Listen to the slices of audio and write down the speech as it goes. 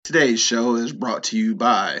Today's show is brought to you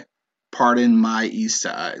by Pardon My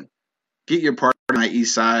Eastside. Get your Pardon My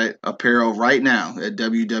Eastside apparel right now at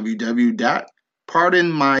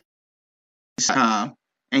www.pardonmyeastside.com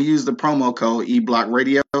and use the promo code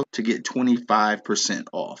eBlockRadio to get 25%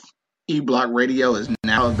 off. eBlock Radio is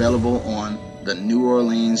now available on the New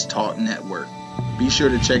Orleans Talk Network. Be sure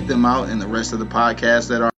to check them out and the rest of the podcasts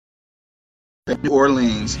that are at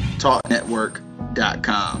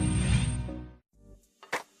NewOrleansTalkNetwork.com.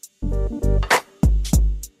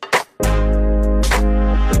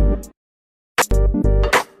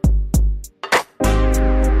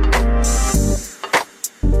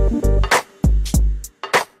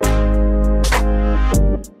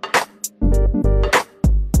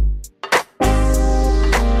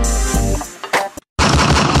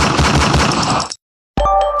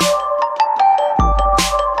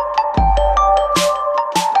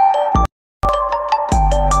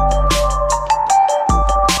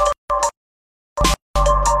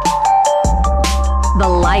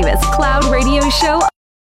 Show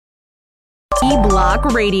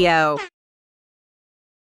eBlock Radio.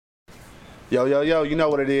 Yo, you know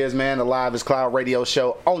what it is, man. The Livest Cloud radio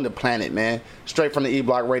show on the planet, man. Straight from the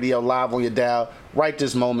eBlock Radio, live on your dial. Right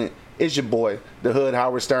this moment, it's your boy, the Hood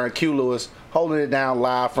Howard Stern, Q Lewis, holding it down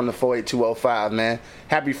live from the 48205, man.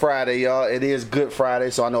 Happy Friday, y'all. It is Good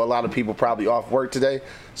Friday, so I know a lot of people probably off work today.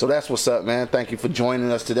 So that's what's up, man. Thank you for joining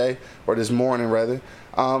us today, or this morning, rather.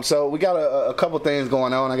 So we got a couple things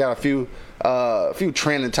going on. I got a few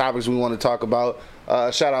trending topics we want to talk about.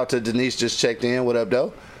 Shout out to Denise, just checked in. What up,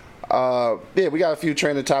 though? We got a few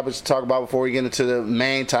trending topics to talk about before we get into the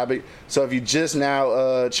main topic. So if you just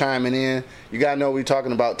now chiming in, you got to know what we're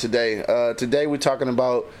talking about today. Today we're talking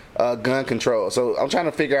about gun control. So I'm trying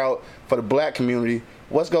to figure out for the black community,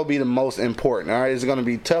 what's going to be the most important, all right? Is it going to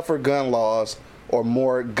be tougher gun laws or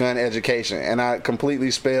more gun education? And I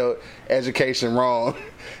completely spelled education wrong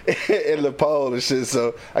in the poll and shit,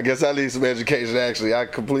 so I guess I need some education, actually. I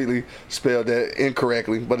completely spelled that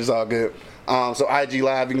incorrectly, but it's all good. So IG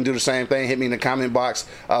Live, you can do the same thing. Hit me in the comment box.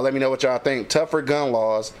 Let me know what y'all think. Tougher gun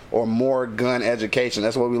laws or more gun education?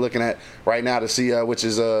 That's what we're looking at right now to see which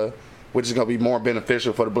is going to be more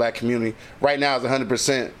beneficial for the black community. Right now it's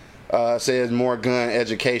 100% says more gun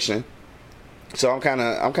education. So I'm kind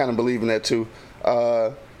of believing that too.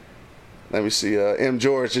 Let me see. M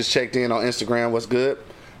George just checked in on Instagram. What's good?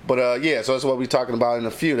 But so that's what we're talking about in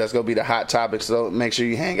a few. That's gonna be the hot topic. So make sure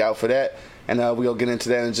you hang out for that, and we'll get into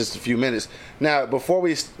that in just a few minutes. Now, before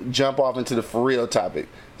we jump off into the for real topic,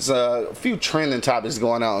 there's a few trending topics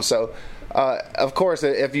going on. So, of course,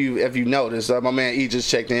 if you noticed, my man E just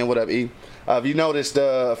checked in. What up, E? If you noticed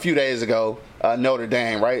a few days ago, Notre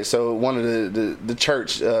Dame, right? So one of the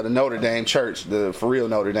church, the Notre Dame church, the for real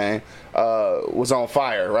Notre Dame, was on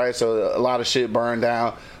fire, right? So a lot of shit burned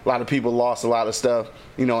down. A lot of people lost a lot of stuff,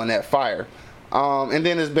 in that fire. And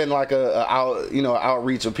then there's been like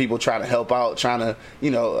outreach of people trying to help out, trying to,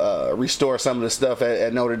 restore some of the stuff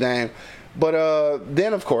at Notre Dame. But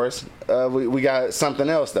then, of course, we got something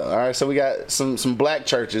else, though. All right, so we got some black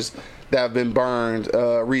churches that have been burned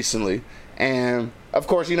recently. And of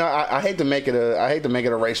course, I hate to make it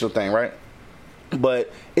a racial thing, right?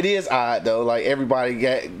 But it is odd though. Like everybody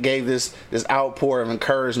gave this outpour of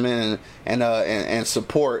encouragement and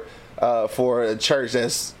support for a church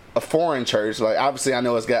that's a foreign church. Like obviously, I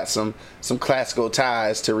know it's got some classical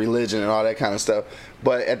ties to religion and all that kind of stuff.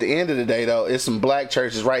 But at the end of the day, though, it's some black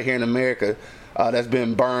churches right here in America that's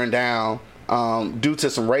been burned down due to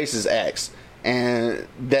some racist acts. And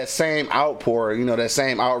that same outpour, that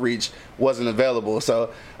same outreach wasn't available.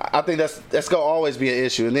 So I think that's going to always be an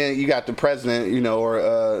issue. And then you got the president,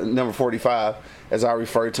 or number 45, as I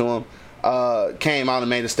refer to him, came out and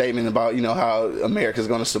made a statement about, how America's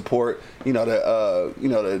going to support,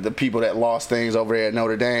 the people that lost things over there at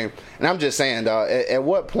Notre Dame. And I'm just saying, dog, at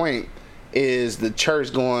what point is the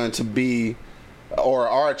church going to be, or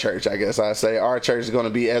our church, I guess I say, our church is going to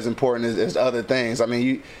be as important as other things. I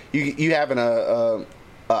mean, you having a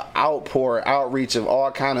outreach of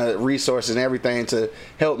all kind of resources and everything to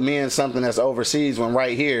help mend something that's overseas, when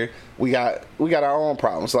right here we got our own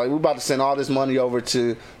problems. Like we're about to send all this money over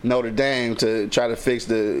to Notre Dame to try to fix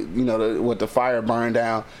what the fire burned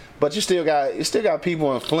down, but you still got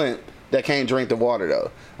people in Flint that can't drink the water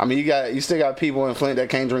though. I mean, you still got people in Flint that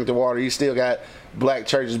can't drink the water. You still got black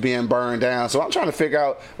churches being burned down. So I'm trying to figure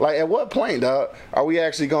out, like, at what point, dog, are we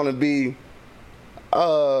actually going to be?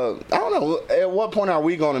 I don't know. At what point are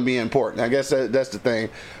we going to be important? I guess that's the thing.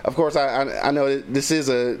 Of course, I know this is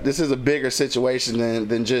a bigger situation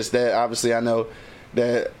than just that. Obviously, I know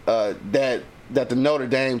that the Notre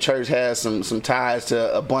Dame church has some ties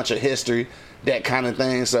to a bunch of history that kind of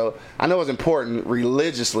thing. So I know it's important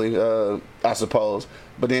religiously, I suppose.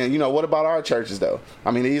 But then, what about our churches, though?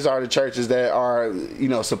 I mean, these are the churches that are,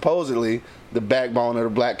 supposedly the backbone of the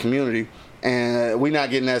black community. And we're not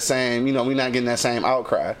getting that same, we're not getting that same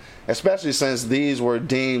outcry, especially since these were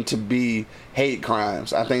deemed to be hate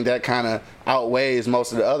crimes. I think that kind of outweighs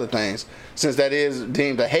most of the other things. Since that is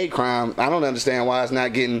deemed a hate crime, I don't understand why it's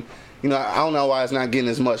not getting, I don't know why it's not getting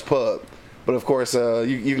as much pub. But of course,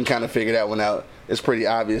 you can kind of figure that one out. It's pretty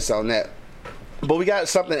obvious on that. But we got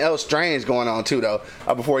something else strange going on too, though.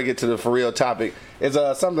 Before we get to the for real topic, it's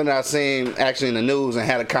something that I seen actually in the news and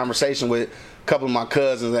had a conversation with a couple of my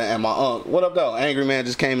cousins and my aunt. What up, though? Angry Man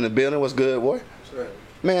just came in the building. What's good, boy? What's right?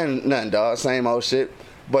 Man, nothing, dog. Same old shit.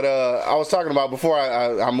 But I was talking about before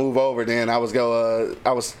I move over. Then I was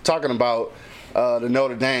talking about the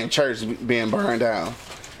Notre Dame church being burned down,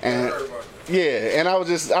 and yeah, and I was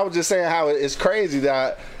just saying how it's crazy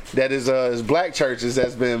that is black churches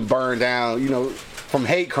that's been burned down, from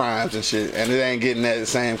hate crimes and shit, and it ain't getting that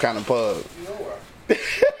same kind of pub. You know why?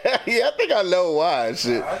 Yeah, I think I know why and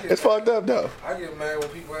shit. It's fucked up though. I get mad when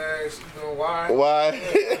people ask, why? Why?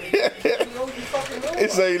 You fucking know why.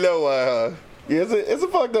 It's say you know why, huh? Yeah, it's a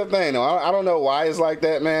fucked up thing though. I don't know why it's like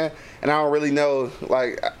that, man, and I don't really know.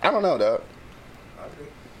 Like, I don't know, dog. I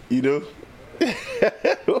do. You do?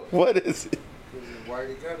 What is it? Because it's white,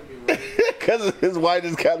 it gotta be right. Because his white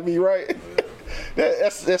has got to be right.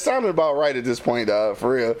 That sounded about right at this point, dog.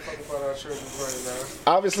 For real. Fuck about our churches right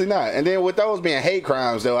now. Obviously not. And then with those being hate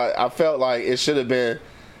crimes, though, I felt like it should have been,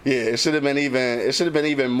 it should have been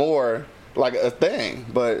even more like a thing.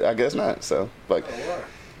 But I guess not. So, like. Oh, why?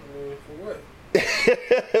 I mean, for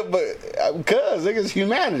what? But because it's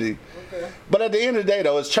humanity. Okay. But at the end of the day,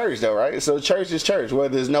 though, it's church, though, right? So church is church,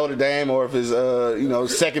 whether it's Notre Dame or if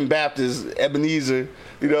it's Second Baptist, Ebenezer,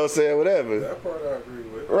 you know what I'm saying, whatever. That part I agree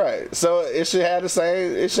with. Right. So it should have the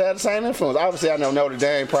same influence. Obviously, I know Notre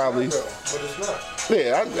Dame probably. But it's not.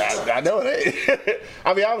 Yeah, I know it ain't.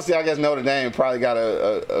 I mean, obviously, I guess Notre Dame probably got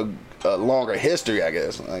a longer history. I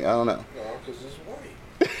guess. Like, I don't know. No, because it's white.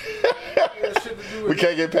 That shit to do with We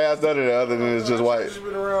can't get past none of that other than it's just white. It's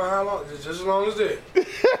been around how long? Just as long as that.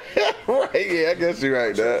 Right. Yeah, I guess you're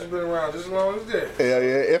right, It's dog. been around just as long as that. Yeah,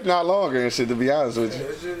 if not longer and shit, to be honest with you.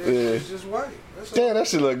 It's just white. That's Damn, that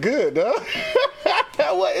shit look good, dog.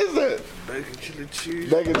 What is it? bacon, chili, cheese.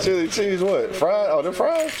 Bacon, chili, cheese, what? Fried? Oh, they're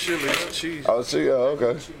fried? Chili, cheese. Oh,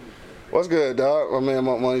 okay. What's good, dog? My man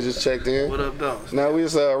Money just checked in. What up, dog? Now, we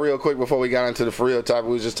just, real quick before we got into the for real topic,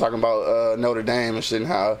 we was just talking about Notre Dame and shit and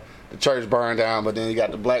how the church burned down, but then you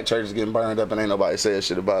got the black churches getting burned up and ain't nobody said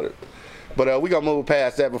shit about it. But we gonna move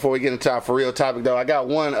past that before we get into our for real topic, though. I got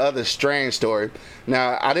one other strange story.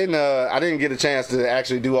 Now, I didn't get a chance to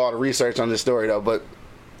actually do all the research on this story, though, but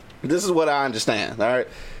this is what I understand, all right?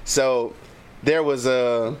 So, there was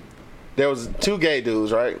two gay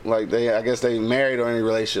dudes, right? Like, I guess they married or in a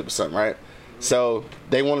relationship or something, right? So,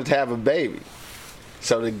 they wanted to have a baby.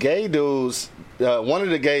 So, the gay dudes, one of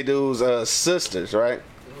the gay dudes' sisters, right,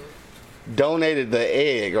 donated the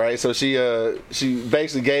egg, right? So she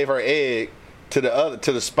basically gave her egg to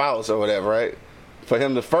the spouse or whatever, right? For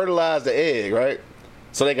him to fertilize the egg, right?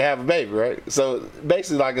 So they could have a baby, right? So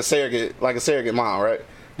basically like a surrogate mom, right?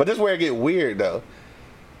 But this is where it get weird though.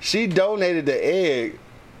 She donated the egg,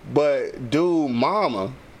 but dude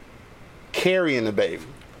mama carrying the baby.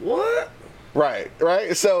 What? Right.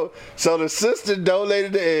 So the sister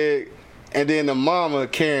donated the egg and then the mama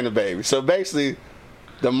carrying the baby. So basically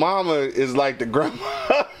the mama is like the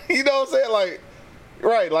grandma, you know what I'm saying? Like,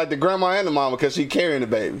 right, like the grandma and the mama because she carrying the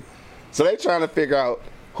baby. So they trying to figure out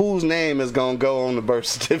whose name is going to go on the birth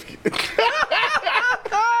certificate.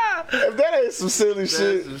 If that ain't some silly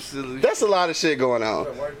shit, that's a lot of shit going on.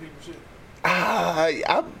 White people shit?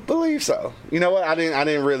 I believe so. You know what? I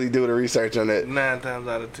didn't really do the research on that. 9 times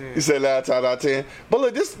out of 10. You said 9 times out of 10. But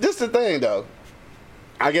look, this the thing, though.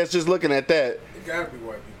 I guess just looking at that, It gotta be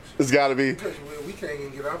white people shit. it's got to be. Because we can't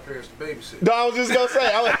even get our parents to babysit. No, I was just gonna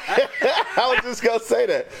say. I was just gonna say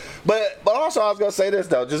that. But also I was gonna say this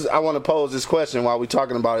though. Just I want to pose this question while we're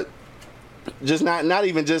talking about it. Just not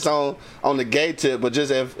even just on the gay tip, but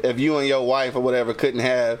just if you and your wife or whatever couldn't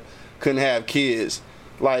have kids,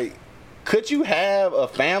 like could you have a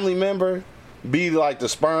family member be like the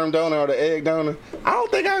sperm donor or the egg donor? I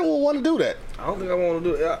don't think I would want to do that. I don't think I want to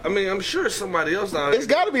do it. I mean, I'm sure it's somebody else out It's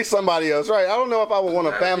got to be somebody else, right? I don't know if I would want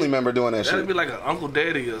a family member doing that shit. That'd be like an Uncle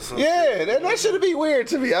Daddy or something. Yeah, that should be weird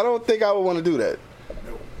to me. I don't think I would want to do that.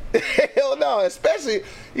 Hell no, especially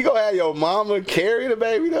you gonna have your mama carry the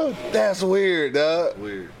baby though. That's weird, dog.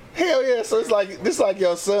 Weird. Hell yeah, so it's like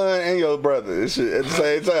your son and your brother and shit at the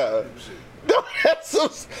same time. No,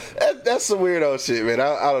 that's some weirdo shit, man.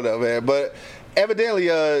 I don't know, man. But evidently,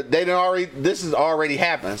 this has already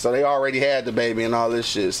happened. So they already had the baby and all this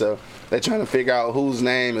shit. So they're trying to figure out whose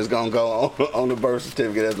name is gonna go on the birth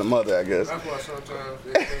certificate as the mother, I guess. That's why sometimes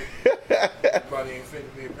they think everybody ain't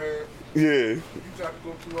fit to be a parent. Yeah. You try to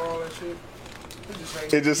go through all that shit.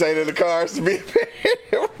 It just ain't in the cards to be a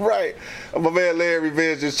parent. Right. My man Larry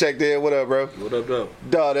Revenge just checked in. What up, bro? What up, though?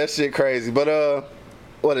 Dog, that shit crazy. But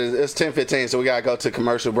what is it? It's 10:15, so we gotta go to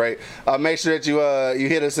commercial break. Make sure that you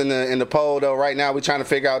hit us in the poll though. Right now, we're trying to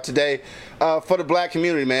figure out today for the black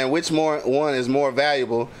community, man, which one is more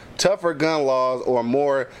valuable: tougher gun laws or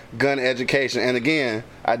more gun education? And again,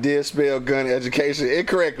 I did spell gun education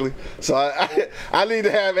incorrectly, so I need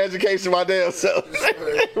to have education my damn self.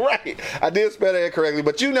 Right, I did spell it incorrectly,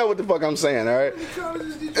 but you know what the fuck I'm saying, all right?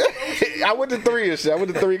 I went to 3 and shit. I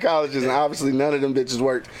went to 3 colleges, and obviously none of them bitches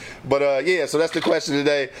worked. But yeah, so that's the question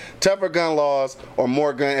today: tougher gun laws or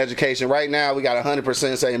more gun education? Right now, we got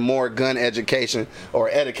 100% say more gun education or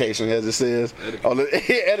education, as it says.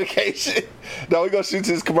 Education. Now we gonna shoot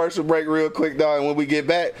this commercial break real quick, dog, and when we get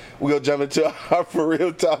back, we gonna jump into our for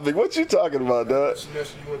real topic. What you talking about, dog?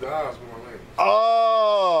 You went to Osborne, man.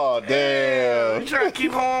 Oh, damn. You trying to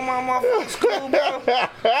keep home my motherfucking school, bro?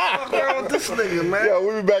 What's wrong with this nigga, man? Yo,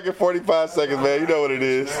 we'll be back in 45 seconds, man. You know what it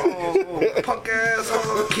is. Punk ass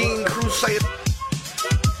King Crusader.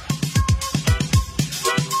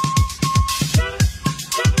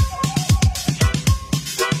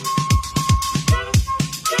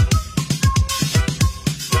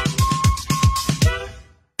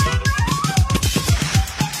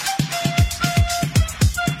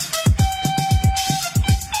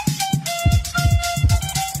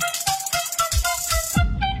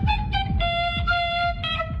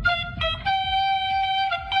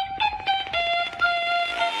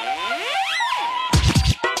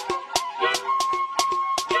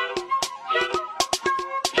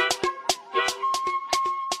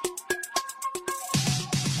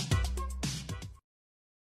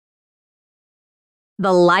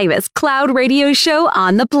 The livest cloud radio show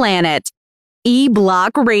on the planet.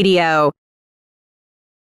 E-Block Radio.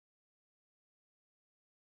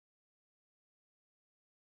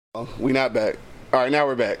 We not back. All right, now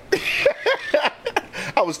we're back.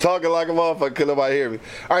 I was talking like a motherfucker, couldn't nobody hear me.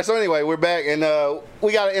 All right, so anyway, we're back, and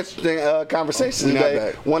we got an interesting conversation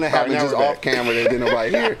today. One that happened just off camera that didn't nobody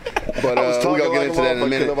hear. But we're going to get into that in a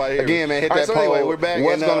minute. Again, man, hit that poll. Anyway, we're back.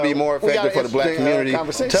 What's going to be more effective for the black community?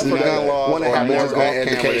 Tougher gun laws or more gun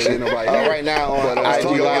education? Right now on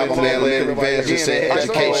IG Live, on that Larry Revenge just said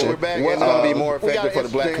education. What's going to be more effective for the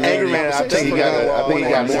black community? I think he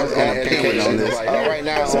got more gun education on this. Right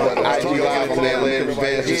now on IG Live, on that Larry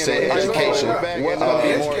Revenge just said education. What's going to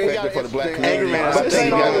be more effective for the black community? I think he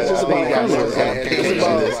got more gun education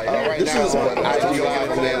on this. Right now on IG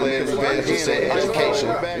Live, on that Larry Revenge just said education.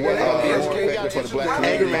 What's going to be more effective for the black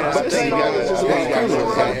community? I think he got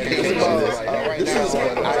more gun education on this. Right now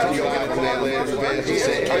on IG Live, on that Larry Revenge just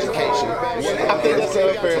said education. I think that's an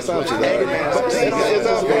unfair assumption. It's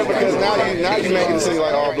unfair because now you make it seem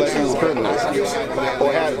like all black people are criminals.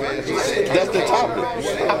 Or have that's the topic.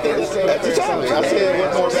 I think that's the topic. I said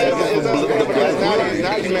what's more effective for the black community.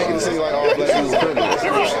 Now you make it seem like all black people are criminals.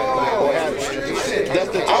 Or have that's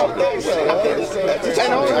the topic. And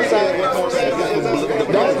the only reason what's more effective for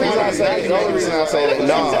the only reason I say that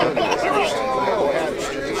no.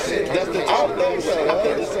 That's the topic.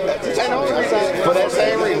 And the only reason for that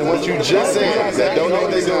same reason what you just said that don't know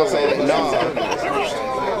what they do, I say that no,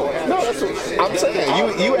 that's what I'm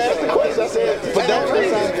saying. You asked the question. I said for that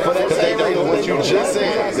reason, because they don't know what you just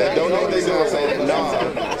said that don't know what they do, I say that no,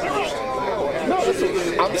 that's what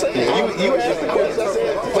I'm saying. You asked the question. I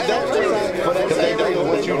said for that reason, because they don't know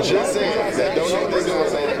what you just said that don't know what they do, I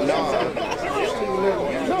say that no.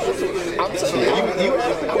 I'm saying you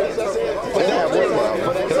asked the question. I said for that reason,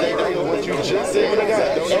 because they don't know what you just said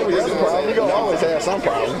that don't know what they do, I say that no. We gonna always have some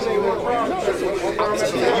problems. I'm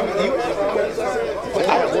saying you asked the question.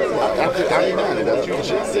 I ain't done it. That's what you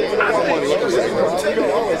just said. I don't want to ever say problems. You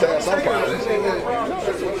gonna always have some problems.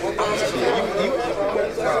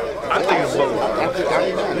 I think it's both. I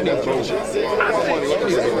ain't done it. That's what you just said. I don't want to ever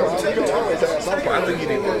say problems. You gonna always have some problems. I think you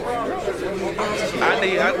did that.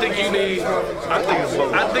 I think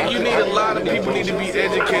you need a lot of people need to be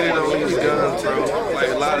educated on these guns, bro. Like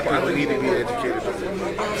a lot of people need to be educated on them.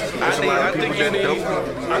 I think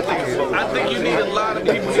you need a lot of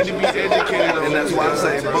people need to be educated on, and that's why I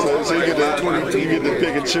say both. So you get to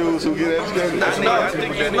pick and choose who get educated. I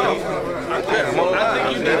think you need a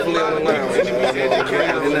lot of people need to be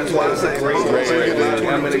educated, and that's why I say both. So you get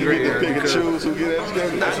to pick and choose who get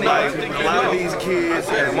educated. I think a lot of these kids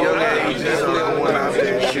at young age just don't want out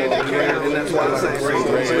there and shit, and that's why I say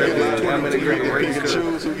both. I'm in a great race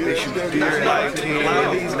because they should do that. Like, a lot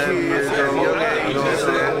of these kids at young age just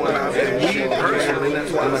don't want out there and shit, and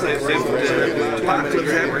that's why I say both.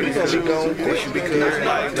 They should be concerned.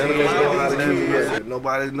 Like,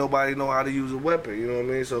 nobody know how to use a weapon, you know what I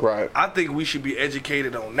mean? So right. I think we should be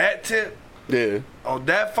educated on that tip, on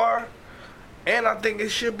that far. And I think it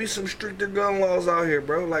should be some stricter gun laws out here,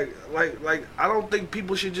 bro. Like I don't think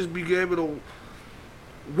people should just be able to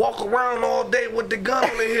walk around all day with the gun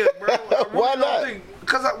on their hip, bro. Why not?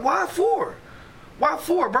 Why for? Why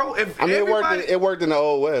for, bro? If it worked in the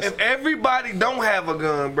old West. If everybody don't have a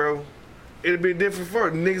gun, bro, it'd be different for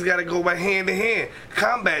it. Niggas gotta go by hand to hand.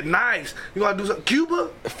 Combat, knives. You gotta do something.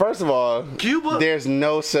 Cuba? First of all, Cuba? There's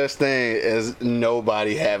no such thing as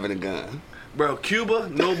nobody having a gun. Bro, Cuba,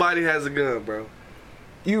 nobody has a gun, bro.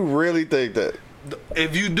 You really think that?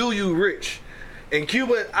 If you do, you rich. In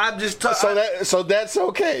Cuba, I'm just talking. So that's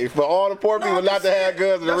okay for all the poor people not to have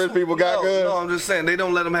guns, and the rich people got guns. No, I'm just saying they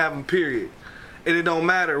don't let them have them. Period. And it don't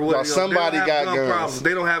matter what. Somebody got guns. Problems.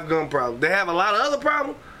 They don't have gun problems. They have a lot of other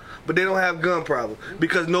problems, but they don't have gun problems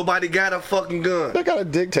because nobody got a fucking gun. They got a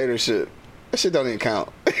dictatorship. That shit don't even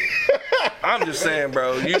count. I'm just saying,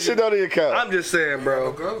 bro. That shit don't even count. I'm just saying,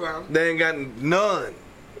 bro. They ain't got none.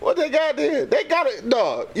 What they got there? They got it.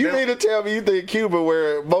 Dog, you need to tell me you think Cuba,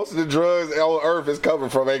 where most of the drugs on Earth is coming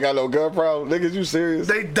from, ain't got no gun problem? Niggas, you serious?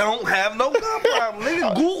 They don't have no gun problem.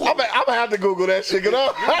 Nigga, Google. I'm going to have to Google that shit,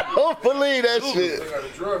 because I don't believe that shit. They got a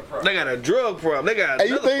drug problem. They got a drug problem. They got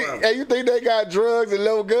another problem. And you think they got drugs and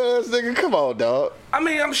no guns, nigga? Come on, dog. I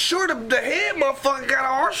mean, I'm sure the head motherfucker got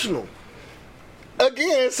an arsenal.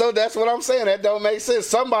 Again, so that's what I'm saying. That don't make sense.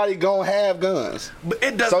 Somebody gonna have guns. But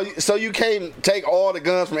it doesn't. So you can't take all the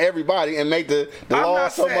guns from everybody and make the law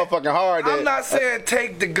so motherfucking hard. I'm not saying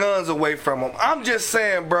take the guns away from them. I'm just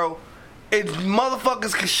saying, bro,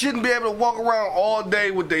 motherfuckers shouldn't be able to walk around all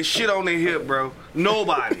day with their shit on their hip, bro.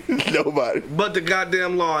 Nobody. Nobody. But the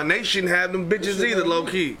goddamn law, and they shouldn't have them bitches either, low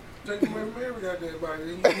key. Take them away from every goddamn body.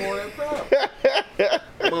 Then you get more of that problem.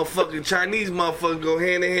 Motherfucking Chinese motherfuckers go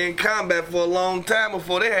hand-to-hand combat for a long time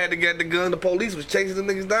before they had to get the gun. The police was chasing the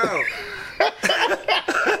niggas down.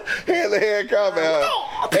 Hand-to-hand combat.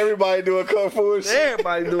 Everybody doing kung fu and shit.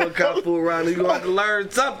 Everybody doing kung fu around here. You gonna have to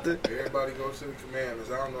learn something. Everybody go to the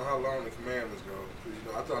commandments. I don't know how long the commandments go. You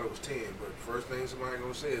know, I thought it was 10, but the first thing somebody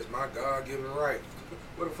gonna say is my God-given right.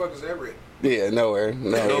 What the fuck is that written? Yeah, nowhere.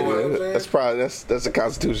 That's probably that's the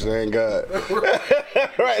Constitution. That ain't God.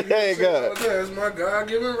 Right, that ain't God. That's my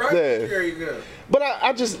God-given right. There you go. But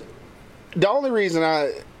I just, the only reason all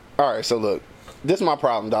right, so look, this is my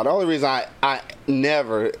problem, dog. The only reason I'm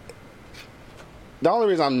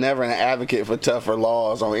never an advocate for tougher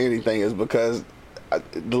laws on anything is because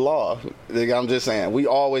the law. I'm just saying, we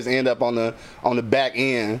always end up on the back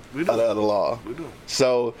end of the law. We do.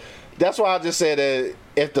 So that's why I just said that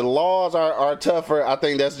if the laws are tougher, I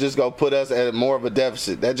think that's just going to put us at more of a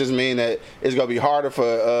deficit. That just means that it's going to be harder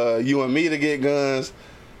for you and me to get guns,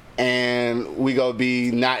 and we going to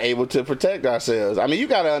be not able to protect ourselves. I mean, you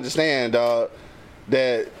got to understand, dog,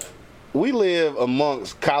 that we live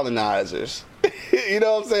amongst colonizers. You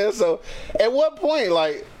know what I'm saying? So at what point,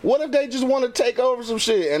 like, what if they just want to take over some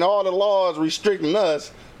shit and all the laws restricting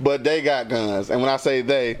us, but they got guns? And when I say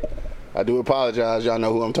they, I do apologize. Y'all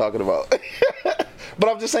know who I'm talking about. But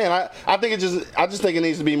I'm just saying, I think I just think it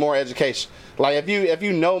needs to be more education. Like if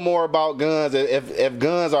you know more about guns, if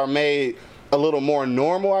guns are made a little more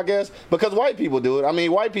normal, I guess, because white people do it. I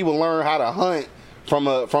mean, white people learn how to hunt from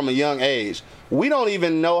a young age. We don't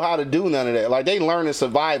even know how to do none of that. Like, they learning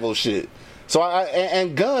survival shit. So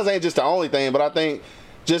and guns ain't just the only thing, but I think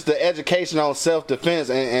just the education on self-defense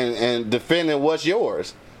and defending what's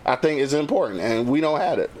yours, I think is important, and we don't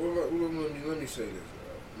have it. Well, let me say this.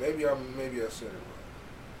 Maybe I said it wrong.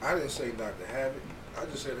 I didn't say not to have it. I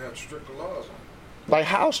just said have stricter laws on it. Like,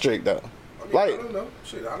 how strict though? I mean, like, I don't know.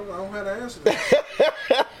 Shit, I don't have the answer to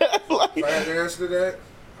that. Like, if I had the answer to that,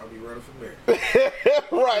 I'll be running for mayor.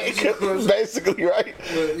 Right. Basically, right.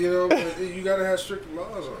 But you know, you gotta have stricter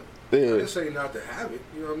laws on it. Yeah. I didn't say not to have it.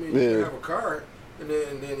 You know what I mean? You can have a car And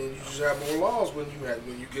then you just have more laws when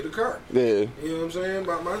you get a car. Yeah. You know what I'm saying?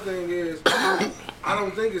 But my thing is, I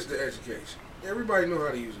don't think it's the education. Everybody know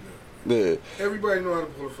how to use a gun. Yeah. Everybody know how to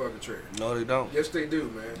pull a fucking trigger. No, they don't. Yes, they do,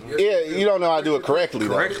 man. Yes, Yeah, they do. you don't know how to do it correctly,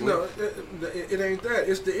 though. No, it ain't that.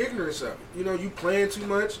 It's the ignorance of it. You know, you playing too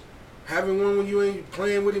much, having one when you ain't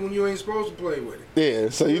playing with it when you ain't supposed to play with it. Yeah,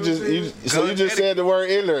 so you just said the word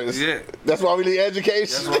ignorance. Yeah. That's why we need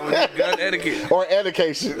education. That's why we need gun etiquette. Or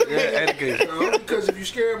education. Yeah, etiquette. No, because if you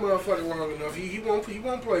scare a motherfucker long enough, he won't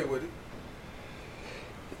play with it.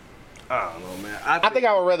 I don't know, man. I think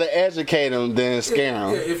I would rather educate him than scare him.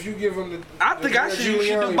 Yeah, if you give him the, I think you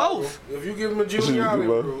should do both. If you give him a Giuliani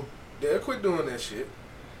rule, they'll quit doing that shit.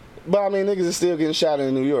 But I mean, niggas is still getting shot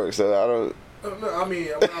in New York, so I don't. No,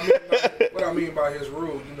 what I mean by his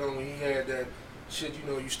rule, you know, when he had that shit,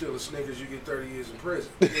 you know, you steal a Snickers, you get 30 years in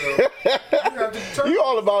prison. You know, you have to determine. You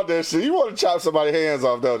all about that shit. You want to chop somebody's hands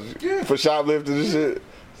off, don't you? Yeah. For shoplifting and shit.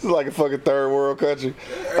 This is like a fucking third world country.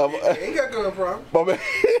 Ain't got gun problem. My man.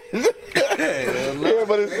 Yeah,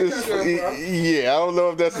 but yeah, I don't know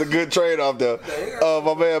if that's a good trade-off though.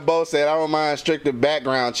 My man Bo said, I don't mind stricter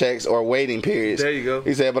background checks or waiting periods. There you go.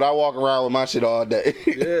 He said, but I walk around with my shit all day.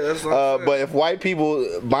 Yeah, that's what I'm saying. But if white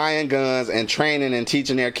people buying guns and training and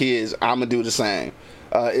teaching their kids, I'm gonna do the same.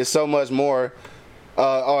 It's so much more.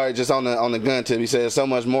 All right, just on the gun tip, he said so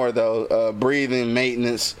much more though. Breathing,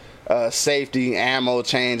 maintenance, safety, ammo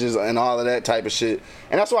changes, and all of that type of shit.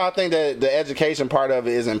 And that's why I think that the education part of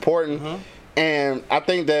it is important. Mm-hmm. And I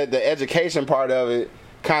think that the education part of it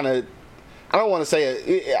kind of, I don't want to say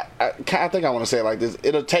it, I think I want to say it like this.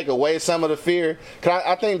 It'll take away some of the fear. Cause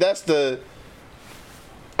I think that's the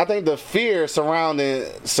fear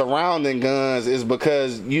surrounding guns is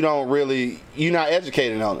because you're not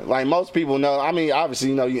educated on it. Like most people know, I mean, obviously,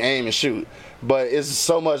 you know, you aim and shoot, but it's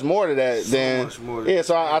so much more to that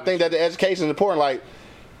So I think that the education is important. Like,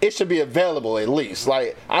 it should be available at least.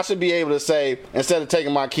 Like, I should be able to say, instead of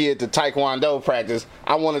taking my kid to Taekwondo practice,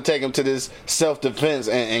 I want to take him to this self-defense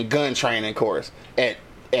and gun training course at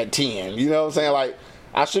 10. You know what I'm saying? Like,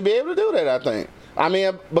 I should be able to do that, I think. I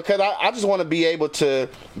mean, because I just want to be able to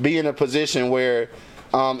be in a position where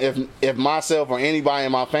if myself or anybody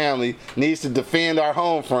in my family needs to defend our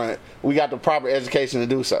home front, we got the proper education to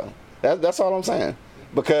do so. That's all I'm saying.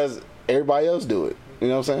 Because everybody else do it. You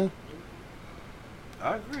know what I'm saying?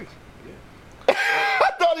 I agree.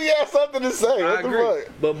 I thought he had something to say. What the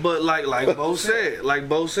fuck? But like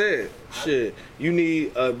Bo said, shit, you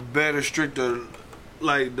need a better, stricter,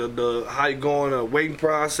 like the how you going, a waiting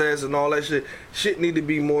process and all that shit. Shit need to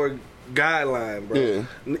be more guideline, bro.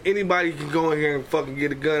 Yeah. Anybody can go in here and fucking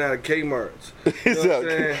get a gun out of Kmart's. You know what I'm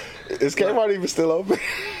saying? Is Kmart even still open?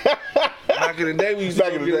 Back in the day, we used to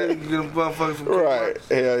get them motherfuckers from Kmart. Right.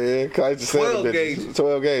 Hell yeah. Cause I just 12 gauges.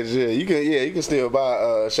 12 gauges, yeah. You can still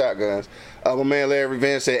buy shotguns. My man Larry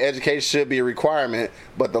Revenge said education should be a requirement,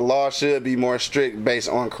 but the law should be more strict based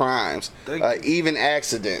on crimes, even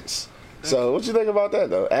accidents. So what you think about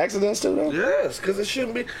that though? Accidents too though? Yes, because it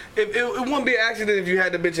shouldn't be. It wouldn't be an accident if you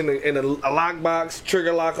had the bitch in a lockbox,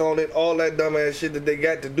 trigger lock on it, all that dumbass shit that they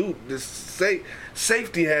got to do. This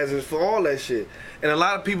safety hazards for all that shit. And a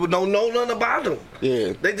lot of people don't know nothing about them.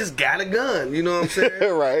 Yeah. They just got a gun. You know what I'm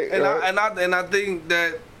saying? Right. And I think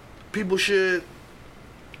that people should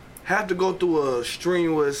have to go through a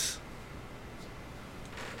strenuous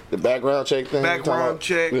background check thing.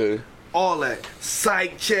 Yeah. All that.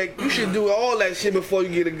 Psych check. You should do all that shit before you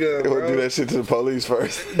get a gun, bro. Do that shit to the police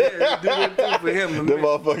first. Yeah, do that thing for him. Them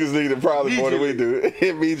motherfuckers need it probably more than we do.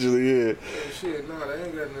 Immediately, yeah. Shit, no, they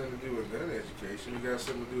ain't got nothing to do with gun education. You got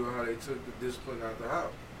something to do with how they took the discipline out the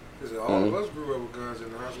house. Because all of us grew up with guns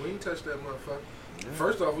in the house. We ain't touched that motherfucker. Yeah.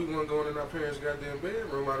 First off, we weren't going in our parents' goddamn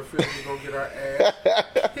bedroom out of fear we was going to get our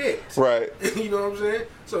ass hit. Right. You know what I'm saying?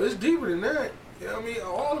 So it's deeper than that. You know what I mean?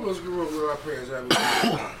 All of us grew up with our parents having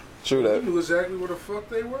True that. We knew exactly where the fuck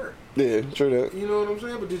they were. Yeah, true that. You know what I'm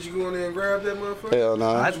saying? But did you go in there and grab that motherfucker? Hell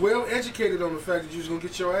no. I was well educated on the fact that you was going to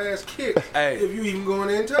get your ass kicked if you even go in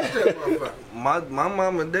there and touch that motherfucker. My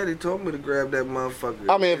mom and daddy told me to grab that motherfucker.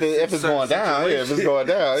 I mean, if it's going down, if it's going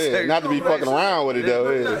down, yeah. Not to be fucking around with it,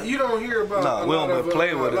 though. Yeah. You don't hear about a lot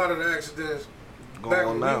of the accidents back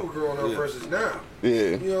when we were growing up versus now. Yeah.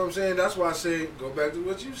 You know what I'm saying? That's why I say, go back to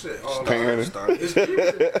what you said. It's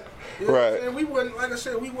different. You know right. what I'm saying? We wasn't, like I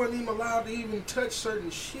said, we wasn't even allowed to even touch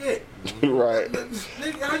certain shit. Right.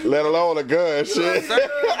 Nigga, let alone a gun, shit.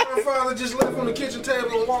 My father just left on the kitchen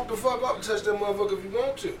table and walked the fuck up and touched that motherfucker if you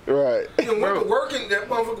want to. Right. And went to work and that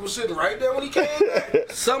motherfucker was sitting right there when he came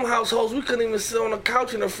back. Some households, we couldn't even sit on the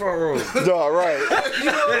couch in the front room. No, right. You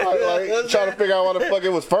know, like trying to figure out what the fuck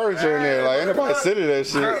it was furniture in there. Like, ain't nobody sitting that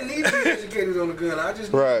shit. I didn't need to be educated on the gun gun. I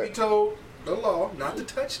just need to be told the law not to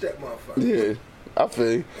touch that motherfucker. Yeah. I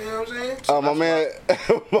feel you. You know what I'm saying?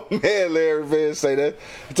 My man Larry Vance say that,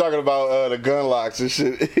 talking about the gun locks and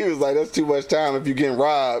shit. He was like, that's too much time if you getting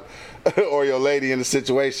robbed or your lady in the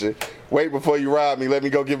situation. Wait before you rob me. Let me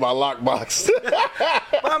go get my lockbox.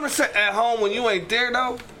 But I'm just saying, at home when you ain't there,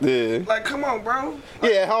 though. Yeah. Like, come on, bro.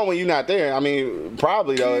 Yeah, at home when you not there. I mean,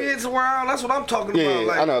 probably, though. Kids around, that's what I'm talking Yeah, about.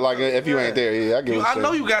 Like, I know. Like, if you ain't there, yeah, I get what I you're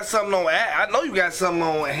know saying. you got something on. I know you got something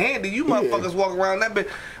on handy. You motherfuckers walk around that bitch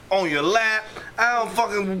on your lap. I don't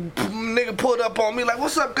fucking nigga pulled up on me like,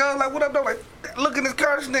 what's up, girl? Like, what up, though? Like, look in this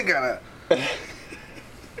car. This nigga got a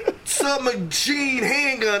submachine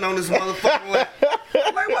handgun on this motherfucker.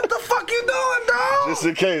 Like, what the fuck you doing, dog? Just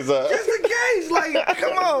in case, Just in case. Like,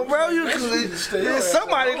 come on, bro. There's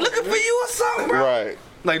somebody looking for you or something, bro. Right.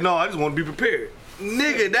 Like, no, I just want to be prepared.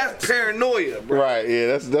 Nigga, that's paranoia, bro. Right,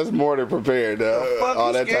 yeah, that's more than prepared, Fuck, all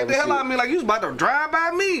you that scared type the of hell shit. out of me like you was about to drive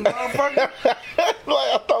by me, motherfucker. Like,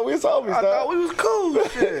 I thought we was homies, I dog. thought we was cool.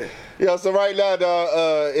 Shit. Yo, so right now, dog,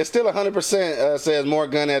 it's still 100% says more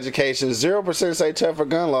gun education. 0% say tougher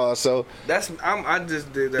gun laws. So I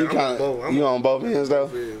just did that. you on both ends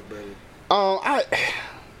though.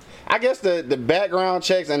 I guess the background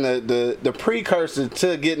checks and the precursor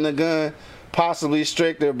to getting a gun possibly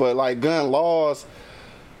stricter, but like gun laws,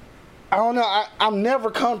 I don't know. I'm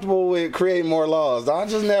never comfortable with creating more laws. I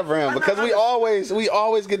just never am because we always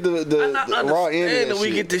get the raw end of we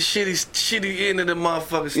shit. get the shitty end of the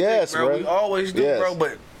motherfucking stick, Yes, bro. bro. We always do, Yes. bro.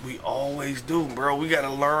 But we always do, bro. We gotta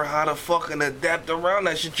learn how to fucking adapt around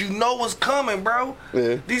that shit. You know what's coming, bro.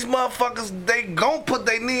 Yeah. These motherfuckers, they gon' put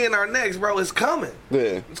their knee in our necks, bro. It's coming.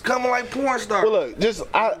 Yeah. It's coming like porn stars. Well, look,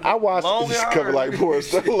 I watched Long this and cover hard. like porn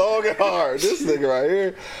star. Long and hard. This nigga right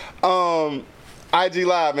here. IG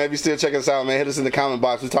Live, man. If you still checking us out, man, hit us in the comment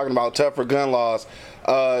box. We're talking about tougher gun laws.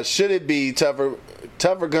 Should it be tougher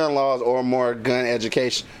gun laws or more gun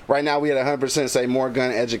education? Right now, we at 100% say more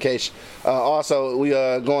gun education. Also, we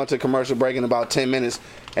going to commercial break in about 10 minutes,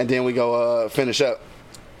 and then we go finish up.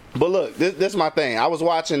 But look, this is my thing. I was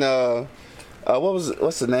watching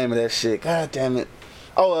what's the name of that shit? God damn it.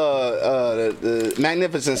 The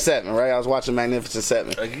Magnificent Seven, right? I was watching Magnificent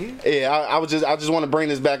Seven. Again? Yeah, I just want to bring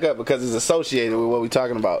this back up because it's associated with what we're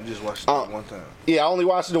talking about. You just watched it one time. Yeah, I only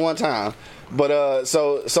watched it one time. But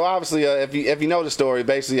so obviously, if you know the story,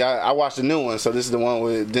 basically, I watched the new one. So this is the one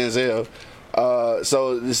with Denzel.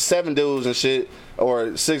 So there's 7 dudes and shit,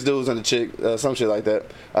 or 6 dudes and a chick, some shit like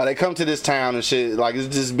that. They come to this town and shit, like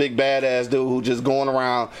it's this big badass dude who just going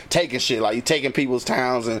around taking shit, like he taking people's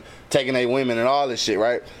towns and taking their women and all this shit,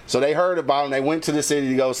 right? So they heard about him, they went to the city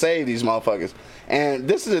to go save these motherfuckers. And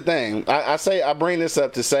this is the thing, I bring this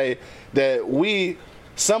up to say that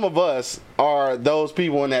some of us are those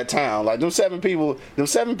people in that town. Like them seven people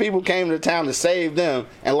came to the town to save them,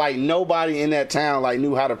 and like nobody in that town like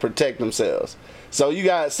knew how to protect themselves. So you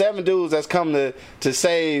got 7 dudes that's come to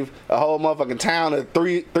save a whole motherfucking town of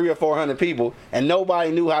 300 or 400 people, and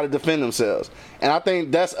nobody knew how to defend themselves. And I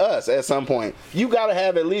think that's us at some point. You got to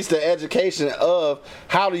have at least the education of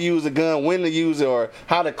how to use a gun, when to use it, or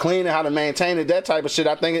how to clean it, how to maintain it. That type of shit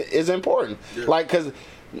I think is important. Yeah. Like, because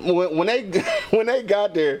when they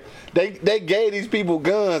got there, they gave these people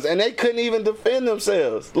guns and they couldn't even defend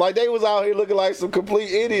themselves. Like they was out here looking like some complete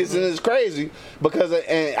idiots, and it's crazy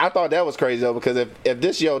and I thought that was crazy though, because if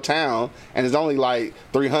this your town and there's only like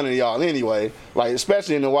 300 of y'all anyway, like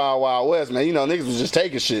especially in the wild west, man, you know niggas was just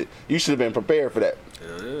taking shit. You should have been prepared for that.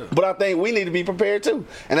 Yeah. But I think we need to be prepared too,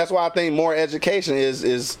 and that's why I think more education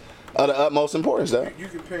is of the utmost importance though. You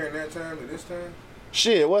comparing that time to this time?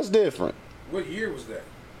 Shit, what's different? What year was that?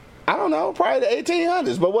 I don't know, probably the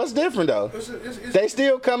 1800s, but what's different though? They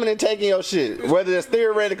still coming and taking your shit, whether it's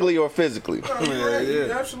theoretically or physically. No, you're right.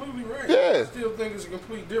 You're absolutely right. Yeah. I still think it's a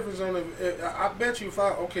complete difference on it. I bet you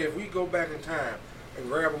if we go back in time and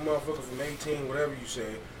grab a motherfucker from 18, whatever you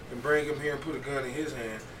say, and bring him here and put a gun in his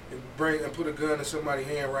hand, and put a gun in somebody's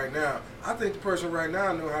hand right now, I think the person right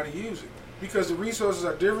now know how to use it. Because the resources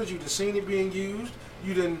are different. You just seen it being used.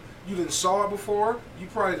 You didn't saw it before. You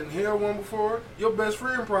probably didn't held one before. Your best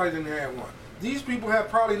friend probably didn't have one. These people have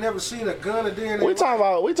probably never seen a gun a day in their We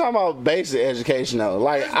talking about basic education though.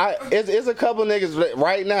 Like it's a couple niggas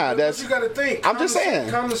right now but you got to think. I'm just saying.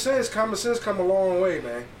 Common sense come a long way,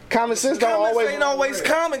 man. Common sense ain't always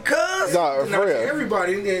common, cuz. No, not to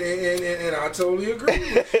everybody, and I totally agree.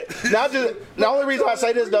 The only reason I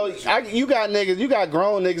say this though, you got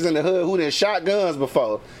grown niggas in the hood who done shot guns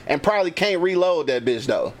before and probably can't reload that bitch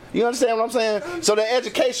though. You understand what I'm saying? So the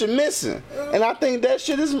education missing, and I think that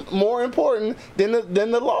shit is more important than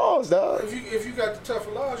the laws, dog. If you got the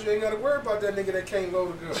tougher laws, you ain't got to worry about that nigga that can't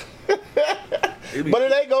load a gun. But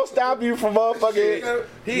it ain't gonna stop you from motherfucking.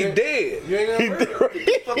 He dead. You ain't got to What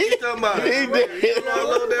the fuck you talking about? He dead.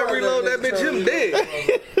 Reload that bitch, him dead.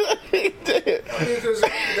 He dead. I mean, because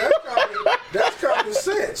that's common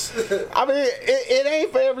sense. I mean, it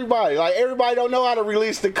ain't for everybody. Like, everybody don't know how to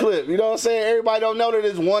release the clip. You know what I'm saying? Everybody don't know that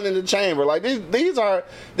there's one in the chamber. Like, this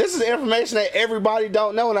is information that everybody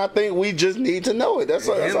don't know, and I think we just need to know it. That's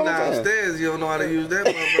all I'm saying. Downstairs, you don't know how to use that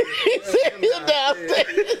motherfucker.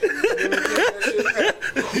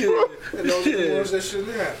 And those are the ones that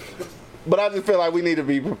shouldn't happen. But I just feel like we need to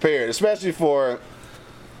be prepared, especially for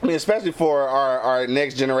our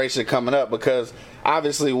next generation coming up, because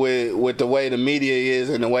obviously with the way the media is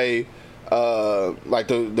and the way like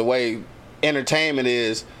the way entertainment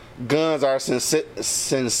is, guns are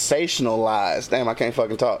sensationalized. Damn, I can't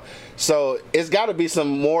fucking talk. So it's got to be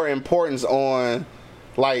some more importance on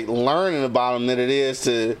like learning about them than it is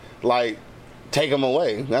to like take them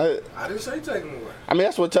away. I didn't say take them away. I mean,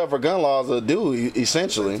 that's what tougher gun laws will do,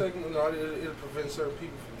 essentially. It'll prevent certain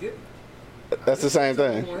people from getting it. That's the same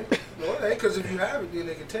thing. No, it ain't, because if you have it, then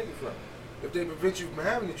they can take it from you. If they prevent you from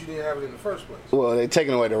having it, you didn't have it in the first place. Well, they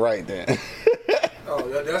taking away the right then. Oh,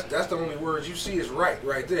 that's the only word you see is right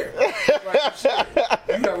there. Like you said,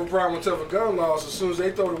 you have a problem with tougher gun laws. As soon as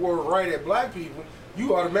they throw the word right at black people,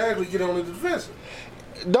 you automatically get on the defensive.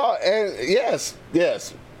 Dog, and yes.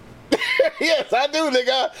 Yes, I do,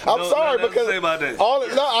 nigga. I'm sorry because say about that.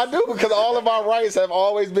 I do because all of our rights have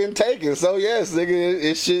always been taken. So yes,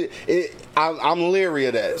 nigga, I'm leery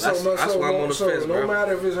of that. That's why I'm on the fence, no bro.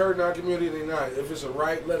 matter if it's hurting our community or not, if it's a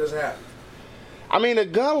right, let us have it. I mean, the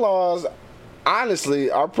gun laws, honestly,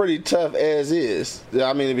 are pretty tough as is.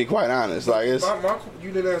 I mean, to be quite honest, like it's.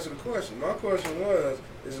 You didn't answer the question. My question was,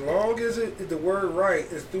 as long as the word right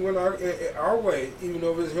is through in our way, even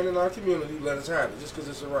though it's hindering our community, let us have it, just because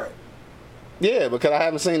it's a right. Yeah, because I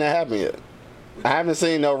haven't seen that happen yet. I haven't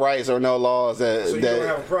seen no rights or no laws that. So you don't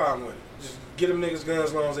have a problem with it. Just get them niggas guns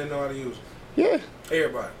as long as they know how to use them. Yeah.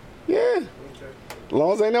 Everybody. Yeah. Okay. As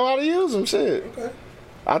long as they know how to use them, shit. Okay.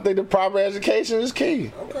 I think the proper education is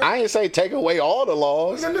key. Okay. I ain't say take away all the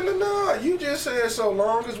laws. No. You just said so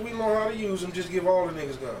long as we know how to use them, just give all the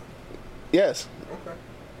niggas guns. Yes. Okay.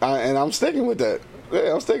 And I'm sticking with that.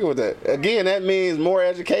 Yeah, I'm sticking with that. Again, that means more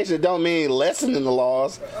education. It don't mean lessening the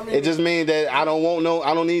laws. I mean, it just means that I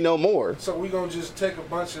don't need no more. So we gonna just take a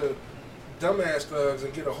bunch of dumbass thugs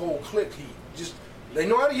and get a whole clique heat. Just they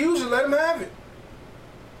know how to use it, let them have it.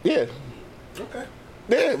 Yeah. Okay.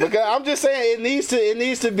 Yeah, because I'm just saying it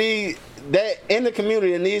needs to be that in the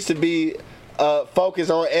community. It needs to be focused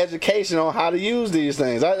on education on how to use these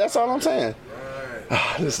things. That's all I'm saying.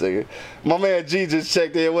 This nigga, my man G just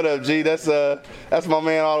checked in. What up, G? That's my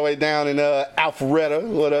man all the way down in Alpharetta.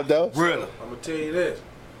 What up, though? Really? I'm gonna tell you this,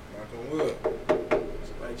 knock on wood.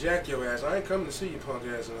 Like jack your ass. I ain't coming to see your punk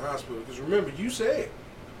ass in the hospital. Because remember, you said,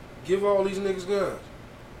 give all these niggas guns.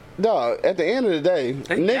 Dog, at the end of the day,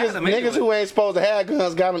 niggas who ain't supposed to have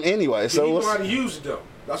guns got them anyway. So you know how to use it though.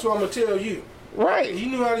 That's what I'm gonna tell you. Right. He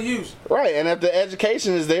knew how to use it. Right, and if the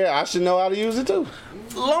education is there, I should know how to use it too.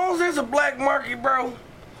 As long as there's a black market, bro.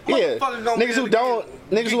 Yeah,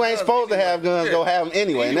 niggas who ain't supposed to have guns go have them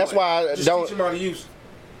anyway, and that's why I Just don't. teach them how to use it.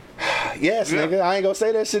 Yes, nigga, I ain't gonna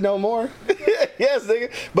say that shit no more. Yes,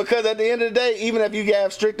 nigga, because at the end of the day, even if you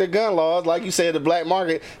have stricter gun laws, like you said, the black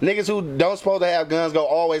market, niggas who don't supposed to have guns go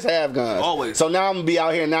always have guns. Always. So now I'm gonna be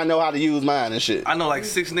out here and not know how to use mine and shit. I know like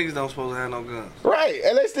 6 niggas don't supposed to have no guns. Right,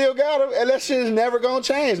 and they still got them, and that shit is never gonna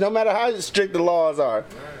change, no matter how strict the laws are.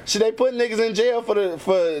 Should they put niggas in jail for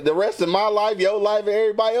the rest of my life, your life, and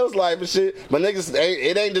everybody else's life and shit? But niggas,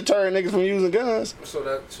 it ain't deterring niggas from using guns.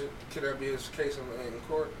 So can that be his case in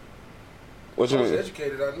court? What you I was mean?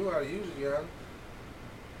 educated. I knew how to use it, yeah.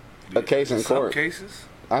 A case in Some court? cases.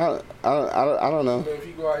 I don't know. I mean, if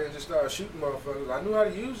you go out here and just start shooting motherfuckers, I knew how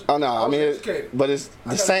to use it. Oh no, I was mean, educated. but it's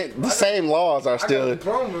the same laws are I got a still.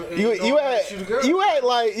 diploma and You act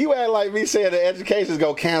like me saying that education's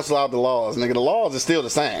gonna cancel out the laws, nigga. The laws are still the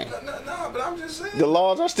same. No, but I'm just saying. The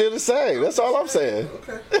laws are still the same. That's all I'm saying.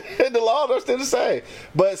 Okay. The laws are still the same.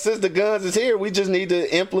 But since the guns is here, we just need to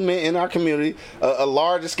implement in our community a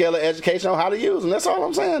larger scale of education on how to use them. That's all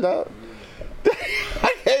I'm saying, dog.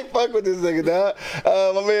 I can't fuck with this nigga, dog.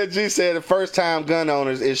 My man G said the first time gun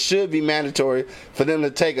owners, it should be mandatory for them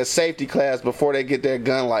to take a safety class before they get their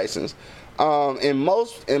gun license. In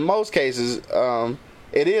most cases,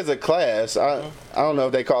 it is a class. I don't know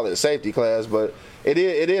if they call it a safety class, but it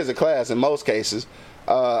is a class in most cases.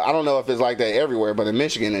 I don't know if it's like that everywhere, but in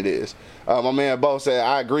Michigan it is. My man Bo said,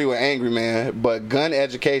 I agree with Angry Man, but gun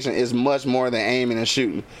education is much more than aiming and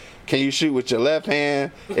shooting. Can you shoot with your left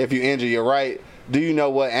hand if you injure your right? Do you know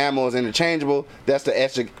what ammo is interchangeable? That's the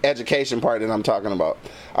education part that I'm talking about.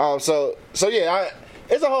 So yeah,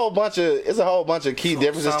 it's a whole bunch of key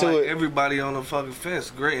differences to it. Everybody on the fucking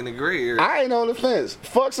fence, great in the gray area. I ain't on the fence.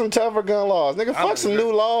 Fuck some tougher gun laws, nigga. Fuck some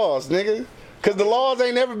new laws, nigga. Cause the laws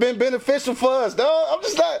ain't never been beneficial for us, dog. I'm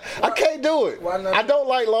just not. I can't do it. I don't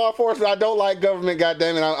like law enforcement. I don't like government.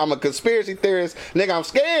 Goddamn it, I'm a conspiracy theorist, nigga. I'm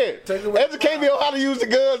scared. Educate me on how to use the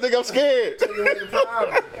guns, nigga. I'm scared. Take away the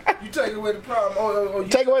problem. You take away the problem.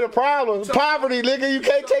 Take away the problem. Poverty, nigga. You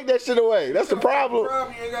can't take that shit away. That's the problem.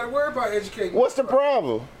 You ain't gotta worry about educating. What's the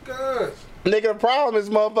problem? Guns. Nigga, the problem is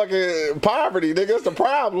motherfucking poverty, nigga. That's the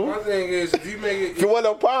problem. My thing is, if you make it... If there wasn't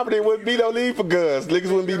no poverty, there wouldn't be no need for guns. Niggas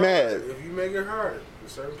wouldn't be mad. If you make it harder for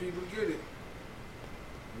certain people to get it,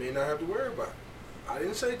 you may not have to worry about it. I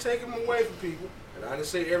didn't say take them away from people, and I didn't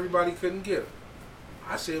say everybody couldn't get them.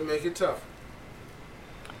 I said make it tougher.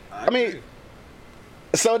 I mean...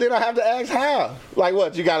 So then I have to ask how? Like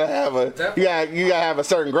what? You gotta have a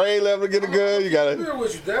certain grade level to get a gun. You gotta.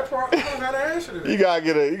 With you. That part, I don't know how to answer this. You gotta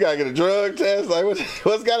get a drug test. Like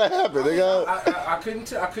what's gotta happen? I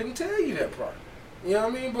couldn't tell you that part. You know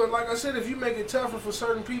what I mean? But like I said, if you make it tougher for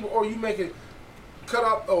certain people, or you make it cut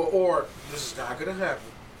off, or this is not gonna happen.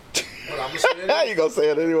 But I'm gonna say it. How you gonna say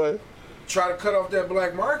it anyway? Try to cut off that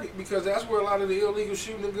black market, because that's where a lot of the illegal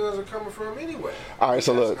shooting of guns are coming from anyway. All right,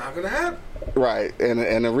 so that's look, not gonna happen. Right, and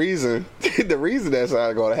the reason that's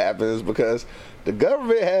not going to happen is because the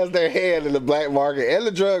government has their hand in the black market and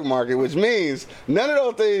the drug market, which means none of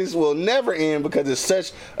those things will never end because it's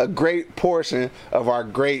such a great portion of our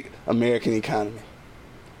great American economy.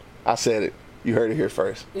 I said it. You heard it here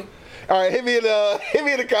first. All right, hit me in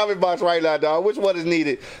the comment box right now, dog. Which one is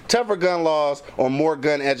needed? Tougher gun laws or more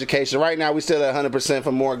gun education? Right now, we still at 100%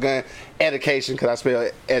 for more gun education, because I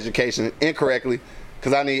spelled education incorrectly,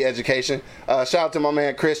 because I need education. Shout out to my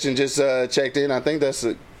man Christian, just checked in. I think that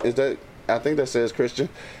says Christian.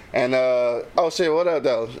 And oh shit, what up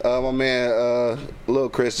though? My man Lil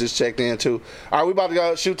Chris just checked in too. All right, we about to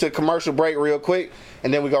go shoot to commercial break real quick,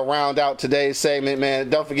 and then we go round out today's segment, man.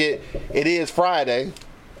 Don't forget, it is Friday.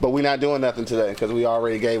 But we're not doing nothing today because we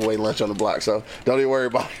already gave away lunch on the block. So don't even worry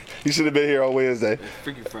about it. You should have been here on Wednesday. It's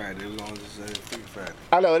Freaky Friday. We're going to just say Freaky Friday.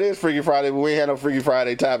 I know it is Freaky Friday, but we ain't had no Freaky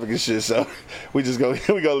Friday topic and shit. So we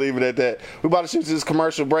gonna leave it at that. We about to shoot this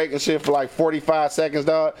commercial break and shit for like 45 seconds,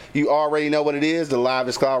 dog. You already know what it is. The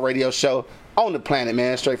Livest Cloud Radio Show on the planet,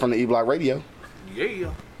 man. Straight from the E-Block Radio. Yeah.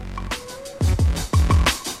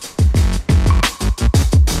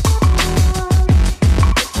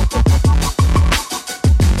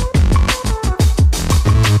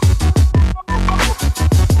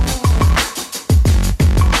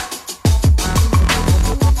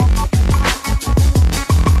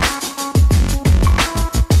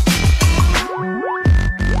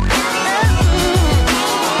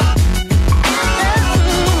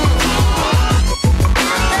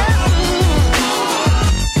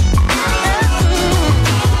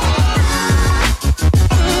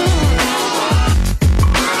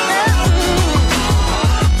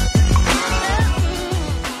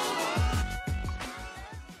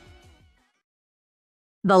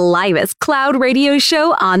 The livest cloud radio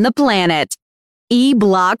show on the planet.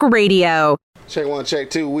 E-Block Radio. Check one, check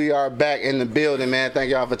two. We are back in the building, man.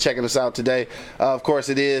 Thank y'all for checking us out today. Of course,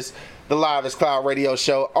 it is the Livest Cloud Radio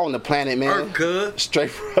Show on the planet, man. Straight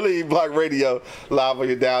from the E-Block Radio, live on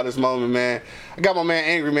your dial this moment, man. I got my man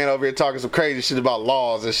Angry Man over here talking some crazy shit about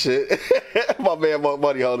laws and shit. My man Monk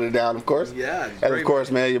Money holding it down, of course. Yeah. And of course,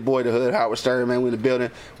 man, your boy the Hood, Howard Stern, man. We in the building.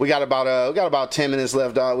 We got about 10 minutes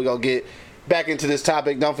left, dog. We gonna get back into this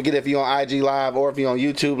topic. Don't forget, if you're on IG Live or if you're on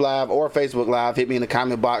YouTube Live or Facebook Live, hit me in the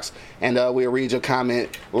comment box and we'll read your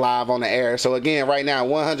comment live on the air. So again, right now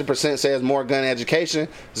 100% says more gun education,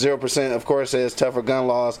 0% of course says tougher gun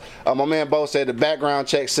laws. My man Bo said the background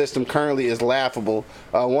check system currently is laughable.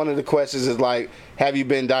 One of the questions is like, have you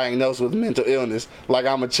been diagnosed with mental illness? Like,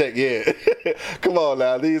 I'm going to check yet. Come on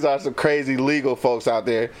now, these are some crazy legal folks out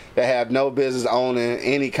there that have no business owning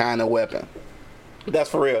any kind of weapon.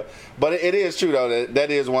 That's for real. But it is true though,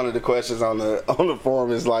 that is one of the questions on the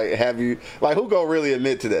forum, is like, have you, like, who gonna really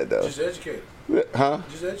admit to that though? Just educate them. Huh?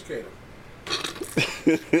 Just educate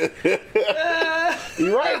them.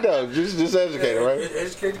 You're right though. Just educate them, right?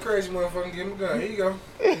 Educate the crazy motherfucker and give him a gun. Here you go.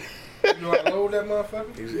 You know how to load that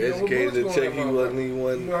motherfucker? He's educated to check you wasn't even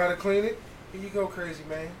one. You know how to clean it? Here you go, crazy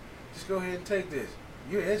man. Just go ahead and take this.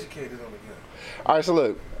 You're educated on the gun. All right, so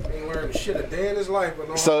look. He ain't learned shit a day in his life, but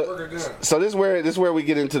no how to work a gun. So this is where we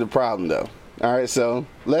get into the problem, though. All right, so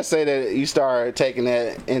let's say that you start taking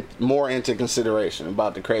that more into consideration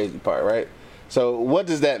about the crazy part, right? So what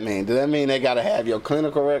does that mean? Does that mean they gotta have your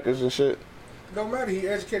clinical records and shit? Don't matter. He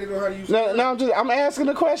educated on how to use. No, I'm asking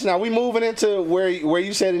the question. Now we moving into where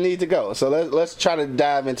you said it need to go. So let's try to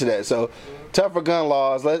dive into that. So tougher gun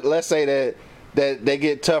laws. Let's say that they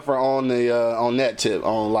get tougher on the on that tip,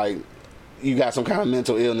 on like you got some kind of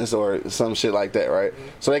mental illness or some shit like that, right? Mm-hmm.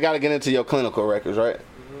 So they got to get into your clinical records, right?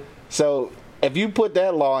 Mm-hmm. So if you put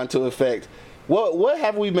that law into effect, what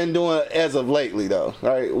have we been doing as of lately though?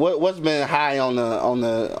 Right? What's been high on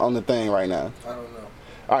the thing right now? I don't know.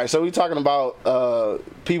 All right, so we're talking about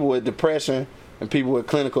people with depression and people with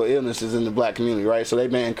clinical illnesses in the black community, right? So they've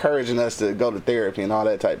been encouraging us to go to therapy and all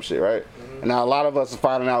that type of shit, right? Mm-hmm. And now a lot of us are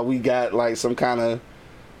finding out we got like some kind of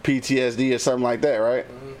PTSD or something like that, right?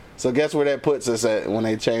 Mm-hmm. So guess where that puts us at when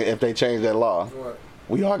if they change that law? What?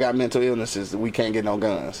 We all got mental illnesses. We can't get no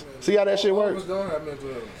guns. See how that shit works? All of us don't have mental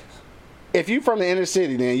illnesses. If you from the inner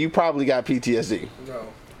city, then you probably got PTSD. No.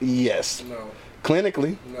 Yes. No.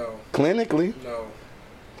 Clinically. No. Clinically. No.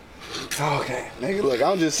 Okay, nigga, look,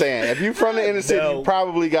 I'm just saying, if you from the inner city, you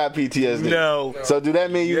probably got PTSD. No. So do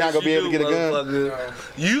that mean you're not gonna be able to get a gun? No.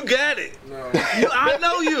 You got it. No. I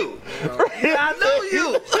know you. No. I know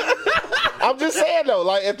you. I'm just saying though,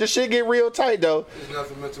 like if the shit get real tight though. There's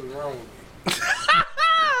nothing mentally wrong with me.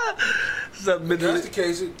 Something If that's the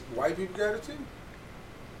case, white people got it too.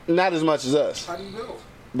 Not as much as us. How do you know?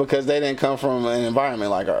 Because they didn't come from an environment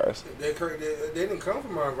like ours. They didn't come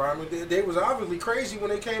from our environment. They was obviously crazy when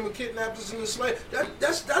they came and kidnapped us and enslaved.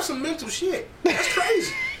 That's some mental shit. That's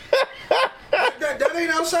crazy. that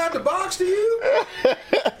ain't outside the box to you.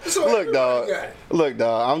 So Look, dog.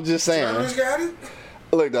 I'm just saying. China's got it.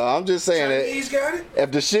 Look, dog. I'm just saying Chinese got it.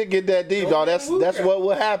 If the shit get that deep, dog, that's what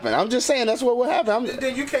will happen. I'm just saying that's what will happen.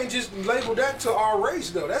 Then you can't just label that to our race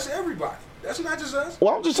though. That's everybody. That's not just us.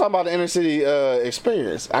 Well, I'm just talking about the inner city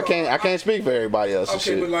experience. I can't speak for everybody else.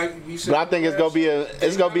 Okay, but like we said, but I think it's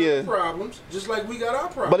gonna be a problems, just like we got our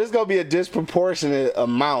problems. But it's gonna be a disproportionate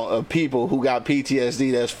amount of people who got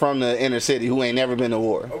PTSD that's from the inner city who ain't never been to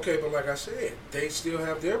war. Okay, but like I said, they still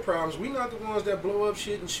have their problems. We not the ones that blow up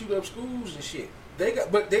shit and shoot up schools and shit.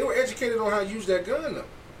 But they were educated on how to use that gun though.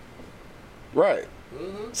 Right.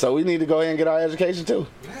 Mm-hmm. So we need to go ahead and get our education too.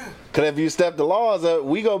 Yeah. Cause if you step the laws up,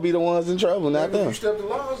 we gonna be the ones in trouble, not them. If you step the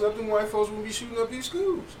laws up, then white folks will be shooting up these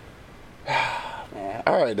schools. Man,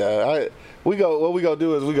 all right, dog. What we gonna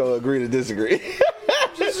do is we gonna agree to disagree.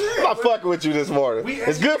 I'm not fucking with you this morning.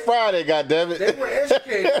 It's Good Friday, goddammit. They were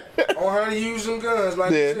educated on how to use them guns,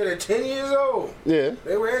 like you said, at 10 years old. Yeah.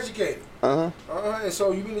 They were educated. And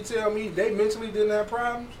so you mean to tell me they mentally didn't have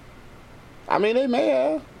problems? I mean, they may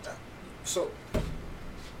have. So,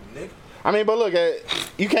 nigga. I mean, but look,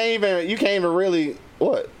 you can't even really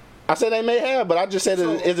what I said they may have, but I just said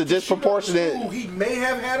it's a disproportionate. He may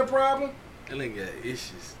have had a problem. That nigga got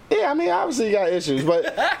issues. Yeah, I mean, obviously he got issues,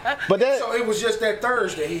 but that. So it was just that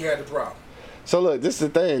Thursday he had the problem. So look, this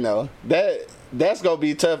is the thing though. That's gonna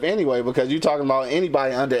be tough anyway because you're talking about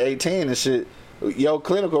anybody under 18 and shit. Your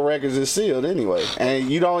clinical records is sealed anyway,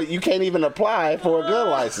 and you can't even apply for a gun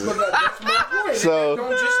license. But that's my point. So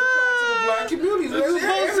don't just apply to the black community.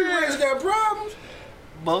 Everybody's got problems.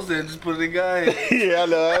 Most of them just put it in God's hands. Yeah, I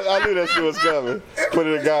know. I knew that shit was coming. Put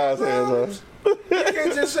it in God's hands, huh? You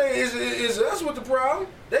can't just say it's us with the problem.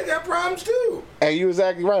 They got problems too. And you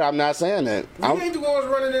exactly right. I'm not saying that. We ain't the ones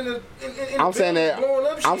running in the I'm saying that.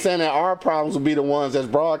 I'm saying that our problems will be the ones that's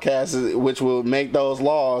broadcasted, which will make those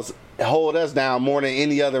laws hold us down more than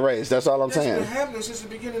any other race. That's all I'm saying. That's been happening since the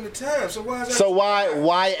beginning of time. So why is that? So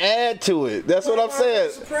why add to it? That's what I'm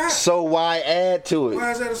saying. So why add to it?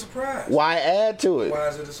 Why is that a surprise? Why add to it? Why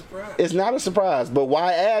is it a surprise? It's not a surprise, but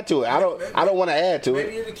why add to it? I don't want to add to it.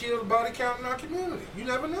 Maybe it'll kill the body count in our community. You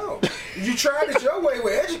never know. You tried it your way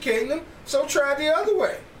with educating them, so try the other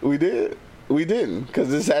way. We did. We didn't, because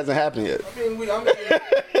this hasn't happened yet. I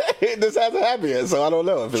mean, this hasn't happened yet, so I don't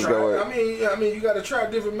know if it's going to work. I mean, you got to try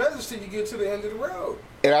different methods till you get to the end of the road.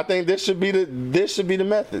 And I think this should be the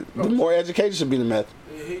method. The more education should be the method.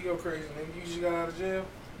 Yeah, here you go, crazy nigga. You just got out of jail.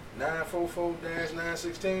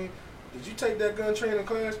 944-916. Did you take that gun training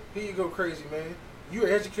class? Here you go, crazy man. You were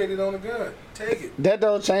educated on a gun. Take it. That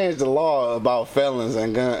don't change the law about felons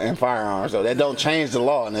and gun and firearms, though. That don't change the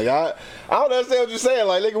law, nigga. I don't understand what you're saying.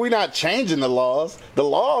 Like, nigga, we not changing the laws. The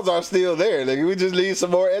laws are still there, nigga. We just need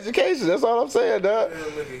some more education. That's all I'm saying, dog. Man,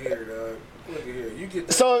 look at here, dog. Look at here. You get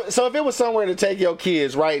that. So if it was somewhere to take your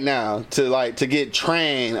kids right now to get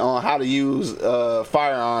trained on how to use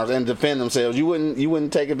firearms and defend themselves, you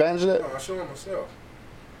wouldn't take advantage of that? No, I show them myself.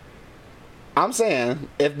 I'm saying,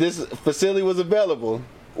 if this facility was available,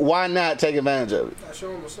 why not take advantage of it? I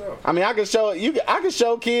show them myself. I mean, I can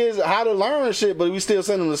show kids how to learn shit, but we still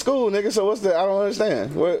send them to school, nigga. So what's the? I don't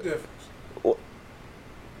understand. What's the difference?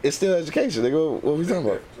 it's still education. Nigga, what we talking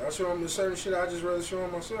about? I show them the certain shit I just rather show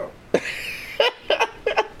them myself.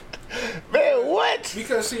 Man, what?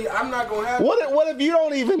 Because see, I'm not gonna have. What if you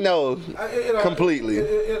don't even know completely?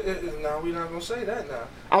 No, we're not gonna say that now.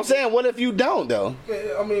 I'm saying, what if you don't though?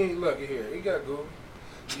 I mean, look here. You got Google,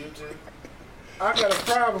 YouTube. I got a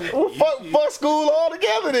problem. Well, fuck school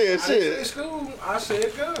altogether then. I Shit. didn't say school. I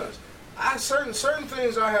said guns. Certain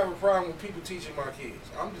things I have a problem with people teaching my kids.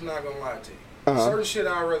 I'm just not gonna lie to you. Certain shit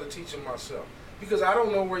I'd rather teach them myself. Because I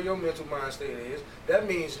don't know where your mental mind state is. That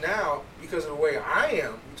means now, because of the way I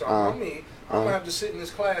am, you talking about me, I'm gonna have to sit in this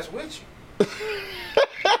class with you.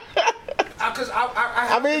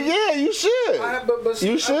 I mean, yeah, you should. But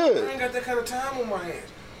you should. I ain't got that kind of time on my hands.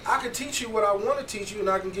 I can teach you what I want to teach you, and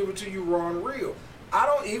I can give it to you raw and real. I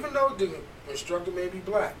don't even know the instructor may be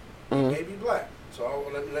black. He may be black. So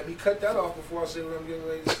let me cut that off before I say what I'm getting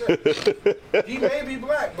ready to say. He may be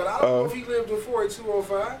black, but I don't know if he lived in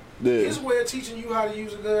 48205. Yeah. His way of teaching you how to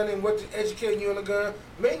use a gun and what to educate you on a gun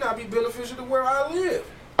may not be beneficial to where I live.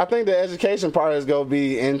 I think the education part is gonna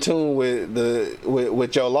be in tune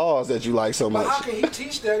with your laws that you like so much. But how can he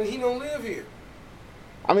teach that and he don't live here?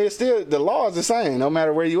 I mean, it's still the law is the same, no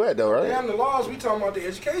matter where you at, though, right? Damn, the laws. We talking about the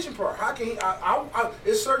education part. How can he?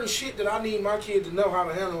 It's certain shit that I need my kid to know how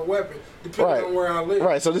to handle a weapon, depending on where I live.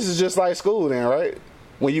 Right. So this is just like school, then, right?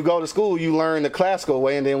 When you go to school, you learn the classical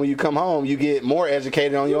way, and then when you come home, you get more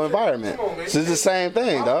educated on your environment. Come on, man. So it's the same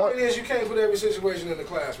thing, My dog. point is, you can't put every situation in the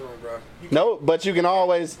classroom, bro. No, but you can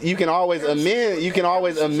always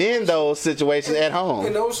amend those situations at home.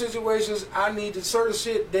 In those situations, I need to certain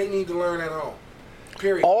shit they need to learn at home.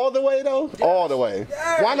 Period. All the way though, all the way.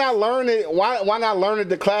 Yes. Why not learn it? Why not learn it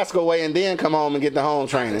the classical way and then come home and get the home I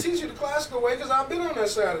training? can teach you the classical way because I've been on that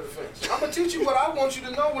side of the fence. I'm gonna teach you what I want you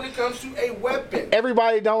to know when it comes to a weapon.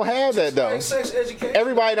 Everybody don't have that though. Like sex education.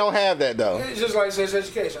 Everybody don't have that though. It's just like sex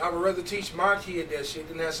education. I would rather teach my kid that shit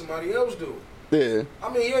than have somebody else do it. Yeah.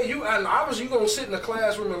 I mean, yeah, and obviously you gonna sit in the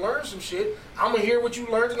classroom and learn some shit. I'm gonna hear what you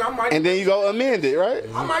learned, and I might. And then you go amend it, right?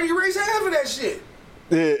 I might erase half of that shit.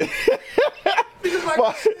 Yeah. Because like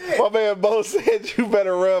my man Bo said you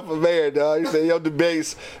better run for mayor, dog. He said your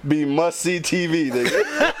debates be must-see TV, nigga.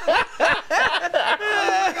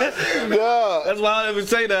 No. That's why I didn't even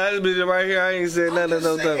say that. That bitch right here, I ain't said nothing.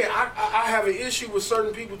 I have an issue with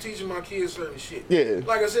certain people teaching my kids certain shit. Yeah.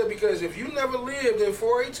 Like I said, because if you never lived in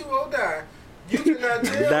 48209, you cannot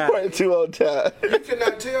tell. 48209. You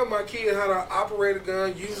cannot tell my kid how to operate a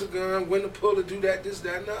gun, use a gun, when to pull it, do that, this,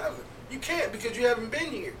 that, and the other. You can't because you haven't been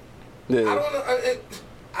here. Yeah. I don't know.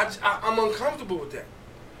 I'm uncomfortable with that.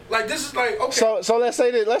 Like this is like okay. So let's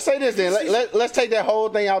say this. Let's say this then. Let's take that whole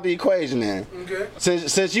thing out the equation then. Okay.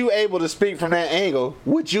 Since you able to speak from that angle,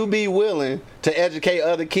 would you be willing to educate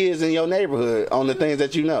other kids in your neighborhood on the things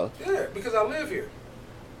that you know? Yeah, because I live here.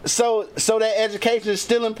 So that education is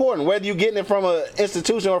still important, whether you're getting it from an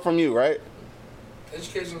institution or from you, right?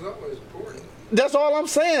 Education is always important. That's all I'm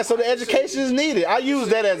saying. So the education is needed. I use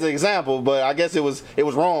that as an example, but I guess it was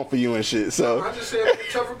wrong for you and shit. So I just said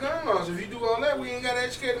tougher gun laws. If you do all that, we ain't got to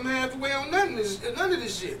educate them half the way on none of this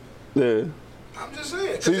shit. Yeah. I'm just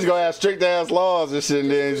saying. So you just gonna have strict ass laws and shit, and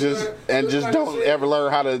then just like don't ever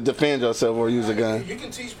learn how to defend yourself or use a gun. You can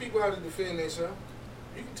teach people how to defend themselves.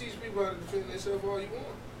 You can teach people how to defend themselves all you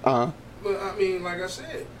want. But I mean, like I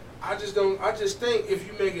said, I just think if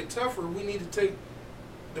you make it tougher, we need to take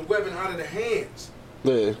the weapon out of the hands.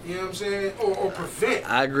 Yeah. You know what I'm saying? Or prevent.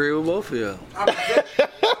 I agree with both of y'all.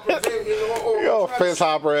 Prevent, You're a fence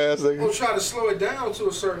hopper ass nigga. Or try to slow it down to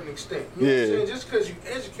a certain extent. You know what I'm saying? Just because you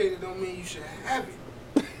educated don't mean you should have it.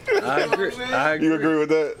 I agree. You agree with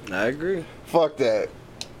that? I agree. Fuck that.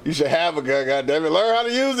 You should have a gun, goddammit. Learn how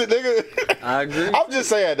to use it, nigga. I agree. I'm just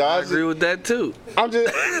saying, dog. I agree with that too. I'm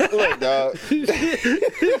just look, dog. You just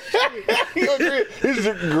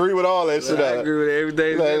agree with all that shit. I agree with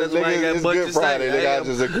everything. Like, That's why I ain't got much Good to Friday, say. nigga, I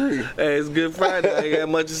just agree. Hey, it's Good Friday. I ain't got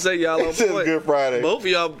much to say. Y'all on It's just point. Good Friday. Both of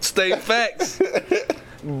y'all state facts.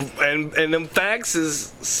 And them facts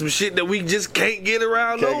is some shit that we just can't get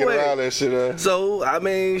around Can't no way. get around that shit, So, I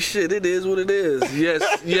mean, shit, it is what it is.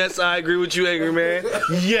 Yes, I agree with you, Angry Man.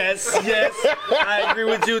 Yes, I agree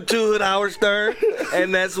with you too, Hood Howard Stern.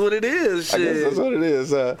 And that's what it is, shit. I guess that's what it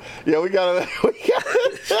is. Yeah, we got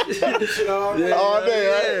all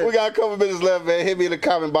day, right? We got a couple minutes left, man. Hit me in the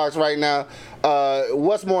comment box right now.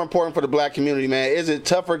 What's more important for the black community, man? Is it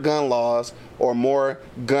tougher gun laws or more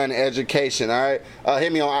gun education? All right,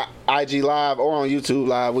 hit me on IG Live or on YouTube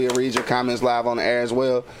Live. We'll read your comments live on the air as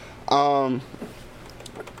well.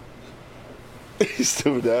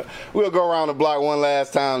 Stupid, dog. We'll go around the block one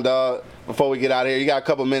last time, dog, before we get out of here. You got a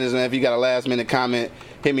couple minutes, man. If you got a last minute comment,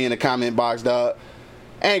 hit me in the comment box, dog.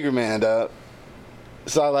 Angry Man, dog.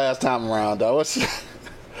 It's our last time around, dog.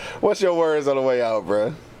 What's your words on the way out,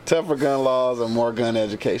 bro? Tougher gun laws and more gun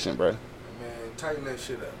education, bro. Man, tighten that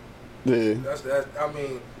shit up. Yeah. I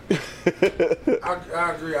mean,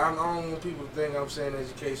 I agree. I don't want people to think I'm saying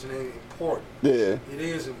education ain't important. Yeah. It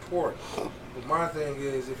is important. But my thing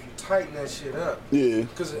is, if you tighten that shit up, Yeah.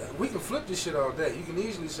 because we can flip this shit all day. You can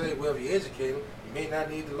easily say, well, if you educate them, you may not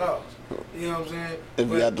need the laws. You know what I'm saying? If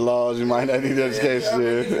you got the laws, you might not need education. I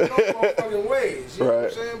mean, there's no motherfucking ways. You know what I'm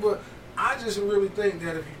Right. saying? But I just really think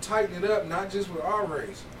that if you tighten it up, not just with our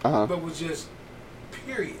race, but with just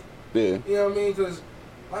period. Yeah. You know what I mean? Because,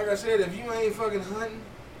 like I said, if you ain't fucking hunting,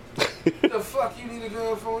 the fuck you need a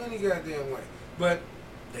gun for any goddamn way. But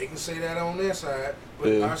they can say that on their side, but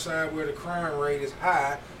Yeah. our side where the crime rate is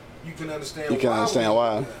high, you can understand You can understand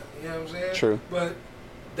why. You know what I'm saying? True. But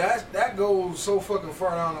that goes so fucking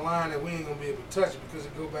far down the line that we ain't gonna be able to touch it because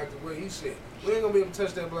it go back to what he said. We ain't gonna be able to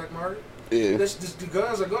touch that black market. Yeah. The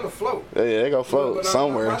guns are gonna float. Yeah, they go float But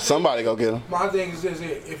somewhere. Somebody go get them. My thing is this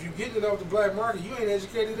here. If you getting it off the black market, you ain't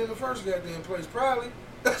educated in the first goddamn place, probably.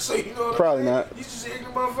 So you know what Probably I'm saying? not. You just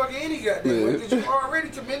ignorant motherfucker any goddamn way because you already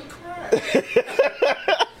committing crime.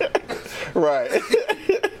 Right.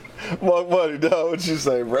 Mark Money, dog. What you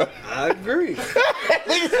say, bro? I agree. He said,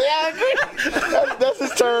 I agree. That's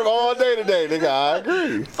his term all day today, nigga. I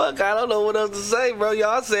agree. Fuck, I don't know what else to say, bro.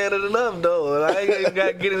 Y'all said it enough, though. I ain't even got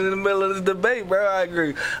to get in the middle of this debate, bro. I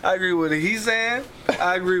agree. I agree with what he's saying.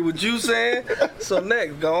 I agree with you saying. So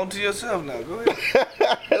next, go on to yourself now. Go ahead.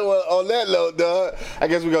 Well, on that note, dog, I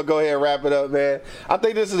guess we're going to go ahead and wrap it up, man. I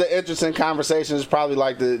think this is an interesting conversation. It's probably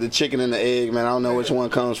like the chicken and the egg, man. I don't know which one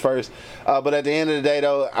comes first. But at the end of the day,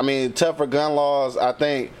 though, I mean, tougher gun laws, I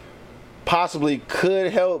think, possibly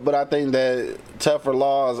could help, but I think that tougher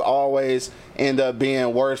laws always end up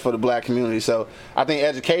being worse for the black community. So I think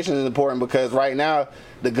education is important because right now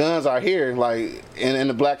the guns are here, like in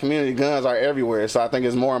the black community, guns are everywhere. So I think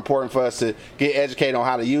it's more important for us to get educated on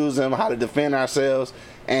how to use them, how to defend ourselves,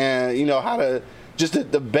 and you know how to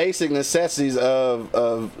just the basic necessities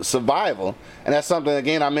of survival. And that's something,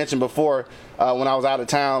 again, I mentioned before when I was out of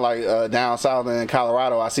town, like down south in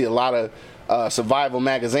Colorado. I see a lot of survival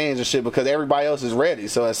magazines and shit because everybody else is ready.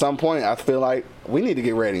 So at some point, I feel like we need to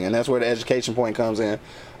get ready, and that's where the education point comes in.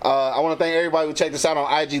 I want to thank everybody who checked us out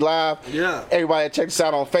on IG Live. Yeah. Everybody that checked us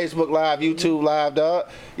out on Facebook Live, YouTube Live, dog.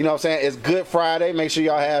 You know what I'm saying? It's Good Friday. Make sure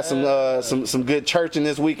y'all have some good churching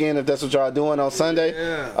this weekend if that's what y'all doing on Sunday.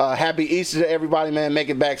 Yeah. Happy Easter to everybody, man. Make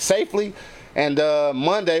it back safely. And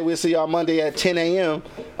Monday, we'll see y'all Monday at 10 a.m.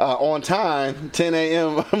 On time, 10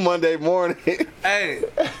 a.m. Monday morning. Hey,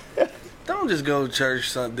 don't just go to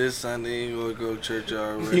church this Sunday. You go to church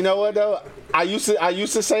already. You know what though? I used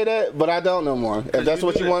to say that, but I don't no more. If that's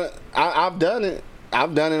what you want, I've done it.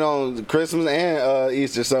 I've done it on Christmas and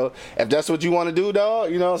Easter. So if that's what you want to do,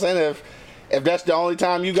 dog, you know what I'm saying? If that's the only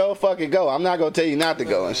time you go, fuck it, go. I'm not gonna tell you not to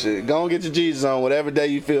go and shit. Go and get your Jesus on whatever day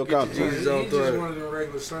you feel comfortable. He's just one of the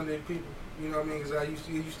regular Sunday people. You know what I mean? Because it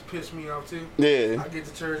used to piss me off too. Yeah. I get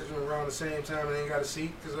to church around the same time and ain't got a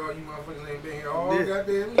seat because all you motherfuckers ain't been here all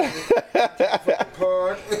goddamn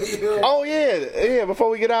part. You know? Oh yeah. Before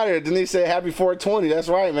we get out of here, Denise said happy 420. That's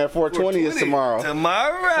right, man. 420 is tomorrow.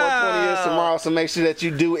 420 is tomorrow. So make sure that you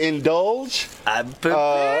do indulge. I'm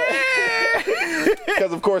prepared.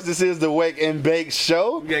 Because of course this is the Wake and Bake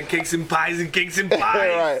show. We got cakes and pies and cakes and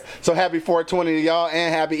pies. Right. So happy 420 to y'all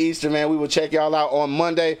and happy Easter, man. We will check y'all out on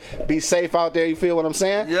Monday. Be safe out there. You feel what I'm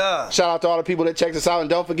saying? Yeah. Shout out to all the people that checked us out. And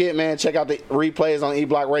don't forget, man, check out the replays on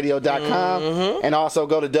eblockradio.com. And also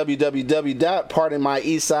go to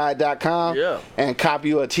www.pardonmyeastside.com. Yeah. And copy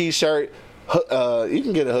you a t-shirt. You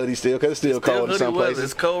can get a hoodie still because it's still cold in some weather.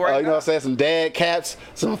 places. It's cold right You know what I'm saying? Some dad caps,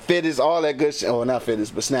 some fitties, all that good shit. Oh, not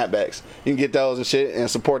fitties, but snapbacks. You can get those and shit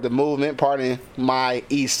and support the movement. Pardon my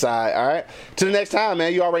East Side. All right. Till the next time,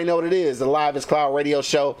 man. You already know what it is. The Live is Cloud radio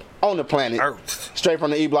show on the planet. Earth. Straight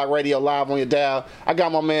from the E Block Radio live on your dial. I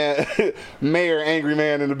got my man, Mayor Angry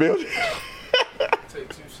Man in the building. Take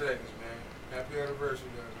 2 seconds, man. Happy anniversary,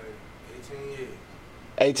 young lady. 18 years.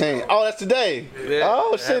 18. Oh, that's today. Yeah.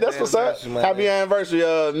 Oh, shit. Happy That's what's up. anniversary, my Happy man. anniversary,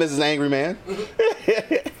 Mrs. Angry Man.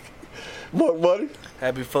 What, buddy?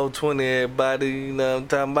 Happy 420, everybody. You know what I'm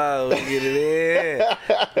talking about. Get it in.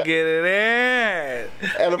 Get it in.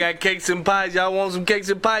 I got cakes and pies. Y'all want some cakes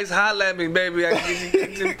and pies? Holla at me, baby. I can get you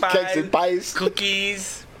cakes and pies. Cakes and pies.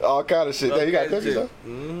 Cookies. All kind of shit. Hey, you got Okay, cookies, shit.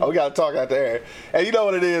 though? Oh, we got to talk out there. And you know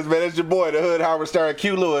what it is, man. It's your boy, the Hood Howard Stern,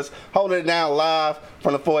 Q Lewis, holding it down live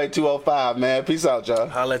from the 48205, man. Peace out, y'all.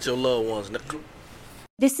 Holla at your loved ones.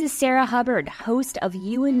 This is Sarah Hubbard, host of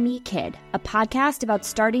You and Me Kid, a podcast about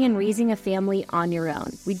starting and raising a family on your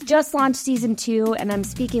own. We just launched season 2, and I'm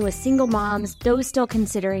speaking with single moms, those still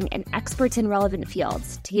considering, and experts in relevant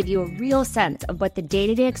fields to give you a real sense of what the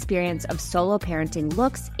day-to-day experience of solo parenting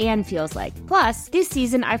looks and feels like. Plus, this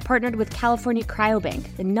season, I've partnered with California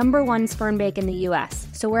Cryobank, the #1 sperm bank in the U.S.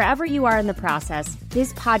 So wherever you are in the process,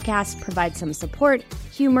 this podcast provides some support,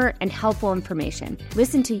 humor, and helpful information.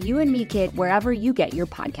 Listen to You and Me Kid wherever you get your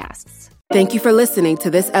podcasts. Thank you for listening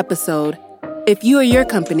to this episode. If you or your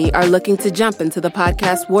company are looking to jump into the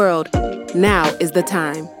podcast world, now is the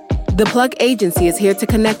time. The Plug Agency is here to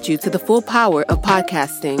connect you to the full power of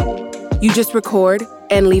podcasting. You just record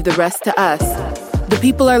and leave the rest to us. The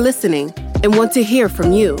people are listening and want to hear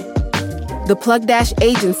from you.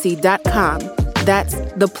 theplug-agency.com. That's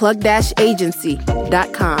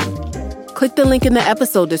theplug-agency.com. Click the link in the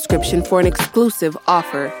episode description for an exclusive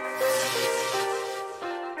offer.